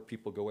 because I've heard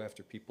people go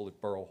after people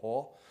at Borough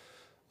Hall,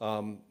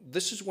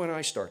 this is when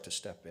I start to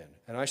step in,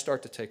 and I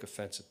start to take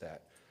offense at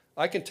that.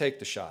 I can take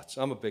the shots.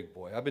 I'm a big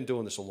boy. I've been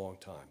doing this a long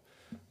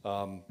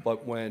time.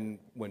 But when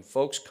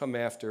folks come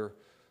after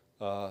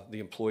the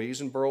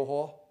employees in Borough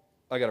Hall,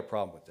 I got a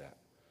problem with that.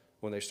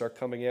 When they start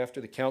coming after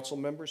the council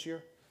members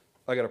here,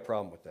 I got a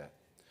problem with that.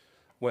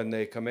 When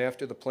they come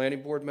after the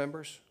planning board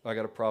members, I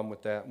got a problem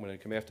with that. When they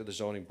come after the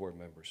zoning board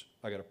members,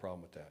 I got a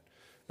problem with that.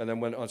 And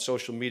then when, on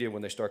social media,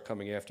 when they start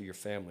coming after your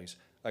families,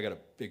 I got a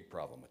big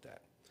problem with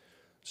that.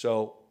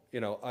 So,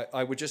 you know,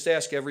 I would just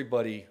ask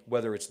everybody,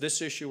 whether it's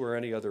this issue or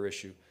any other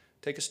issue,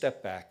 take a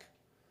step back.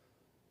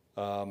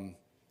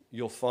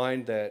 You'll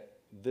find that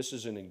this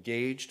is an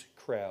engaged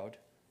crowd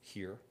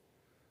here.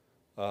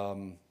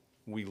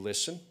 We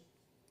listen.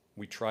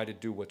 We try to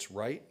do what's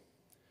right.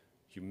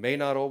 You may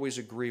not always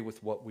agree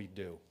with what we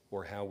do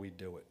or how we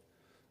do it,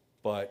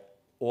 but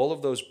all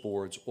of those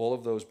boards, all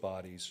of those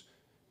bodies,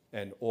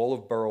 and all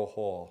of Borough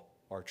Hall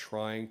are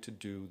trying to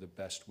do the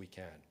best we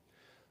can.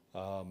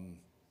 I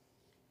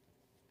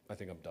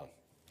think I'm done.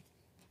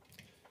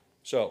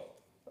 So,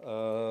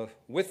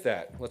 with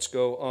that, let's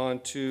go on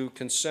to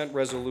consent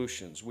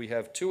resolutions. We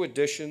have two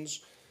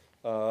additions,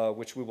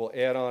 which we will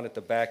add on at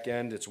the back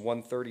end. It's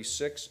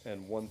 136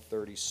 and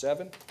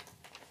 137.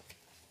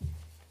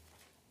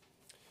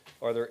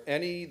 Are there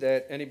any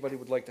that anybody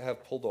would like to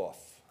have pulled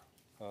off?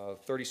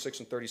 36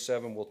 and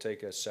 37 we'll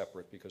take as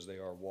separate because they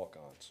are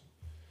walk-ons.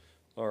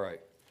 All right.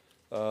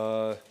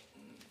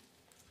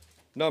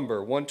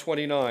 Number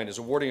 129 is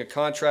awarding a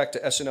contract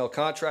to S&L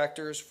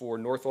Contractors for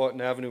North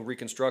Alton Avenue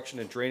Reconstruction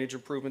and Drainage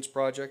Improvements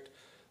Project.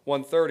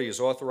 130 is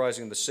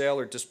authorizing the sale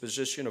or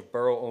disposition of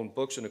borough-owned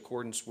books in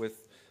accordance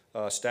with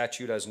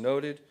statute as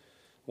noted.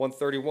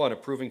 131,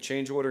 approving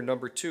change order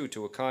number 2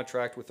 to a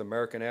contract with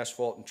American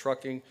Asphalt and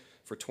Trucking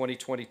for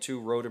 2022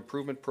 road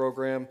improvement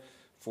program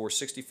for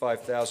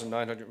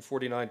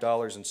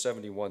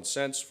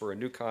 $65,949.71 for a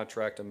new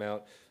contract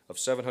amount of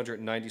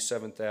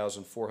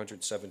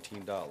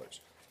 $797,417.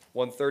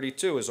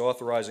 132 is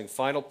authorizing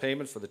final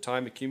payment for the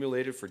time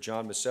accumulated for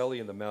John Maselli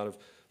in the amount of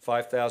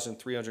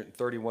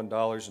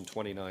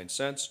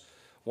 $5,331.29.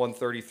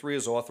 133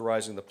 is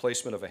authorizing the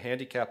placement of a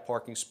handicap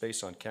parking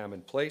space on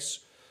Cammon Place.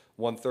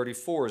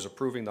 134 is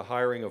approving the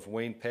hiring of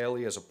Wayne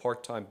Paley as a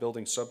part-time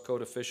building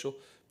subcode official,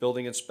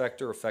 building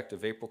inspector,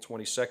 effective April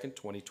 22nd,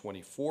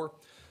 2024.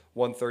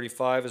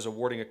 135 is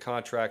awarding a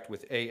contract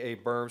with AA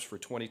Berms for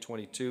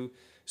 2022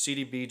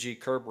 CDBG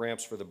curb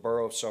ramps for the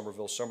Borough of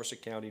Somerville,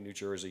 Somerset County, New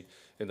Jersey,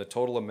 in the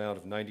total amount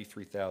of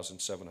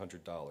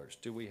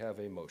 $93,700. Do we have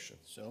a motion?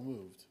 So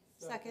moved.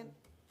 Second.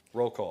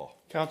 Roll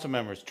call. Council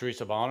members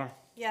Teresa Bonner,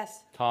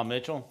 Yes. Tom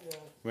Mitchell,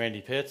 Randy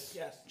Pitts,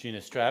 Yes. Gina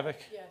Stravic,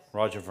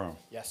 Roger Vroom.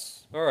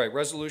 Yes. All right,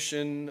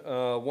 Resolution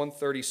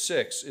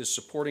 136 is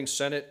supporting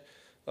Senate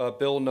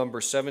Bill Number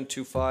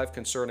 725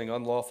 concerning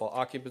unlawful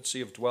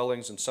occupancy of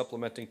dwellings and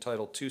supplementing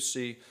Title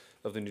 2C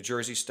of the New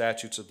Jersey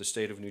statutes of the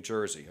state of New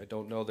Jersey. I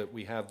don't know that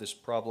we have this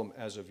problem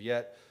as of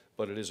yet,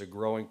 but it is a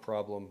growing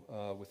problem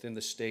within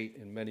the state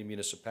in many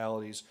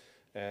municipalities,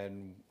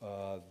 and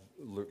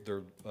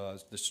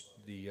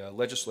the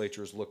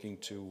legislature is looking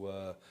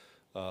to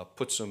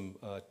put some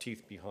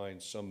teeth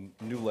behind some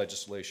new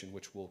legislation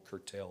which will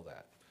curtail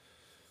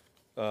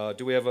that.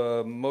 Do we have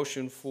a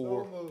motion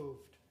for So moved.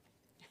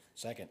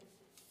 Second.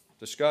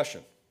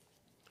 discussion?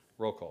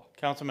 Roll call.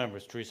 Council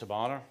members Teresa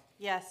Bonner,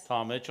 Yes.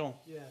 Tom Mitchell,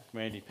 Yes.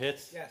 Randy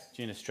Pitts, Yes.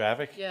 Gina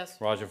Stravic, Yes.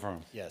 Roger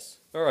Vroom. Yes.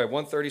 All right,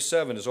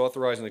 137 is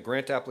authorizing the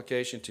grant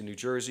application to New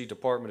Jersey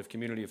Department of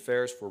Community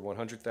Affairs for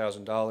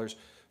 $100,000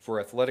 for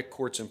Athletic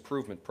Courts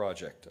Improvement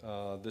Project.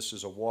 This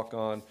is a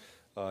walk-on.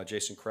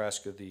 Jason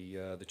Kraska,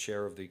 the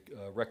chair of the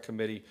Rec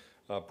Committee,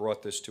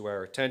 brought this to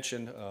our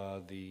attention.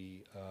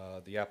 The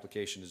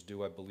application is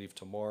due, I believe,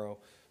 tomorrow,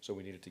 so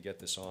we needed to get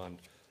this on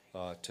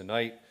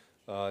tonight.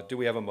 Do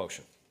we have a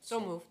motion?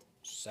 So moved.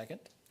 Second.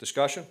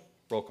 Discussion?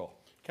 Roll call.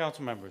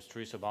 Council members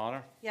Teresa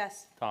Bonner,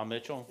 Yes. Tom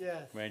Mitchell,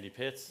 Yes. Randy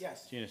Pitts,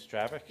 Yes. Gina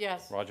Stravic,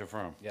 Yes. Roger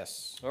Vroom.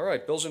 Yes. All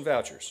right, bills and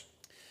vouchers.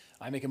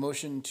 I make a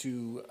motion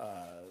to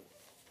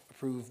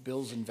approve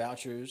bills and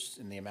vouchers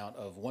in the amount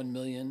of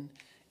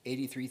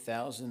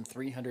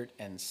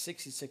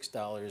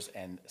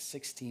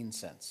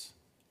 $1,083,366.16.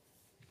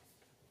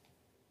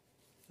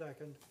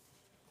 Second.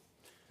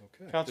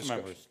 Okay. Council Discuss-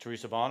 members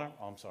Teresa Bonner,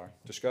 I'm sorry.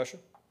 Discussion?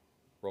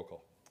 Roll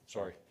call.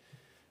 Sorry.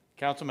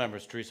 Council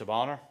members Teresa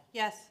Bonner,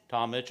 Yes.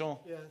 Tom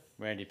Mitchell, Yes.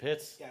 Randy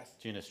Pitts, Yes.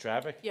 Gina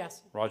Stravic,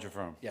 Yes. Roger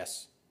Vroom.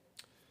 Yes.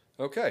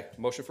 Okay,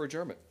 motion for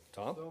adjournment.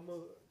 Tom? So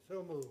moved.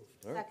 All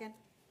right. Second.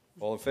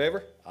 All in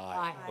favor?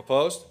 Aye.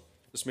 Opposed?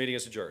 This meeting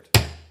is adjourned.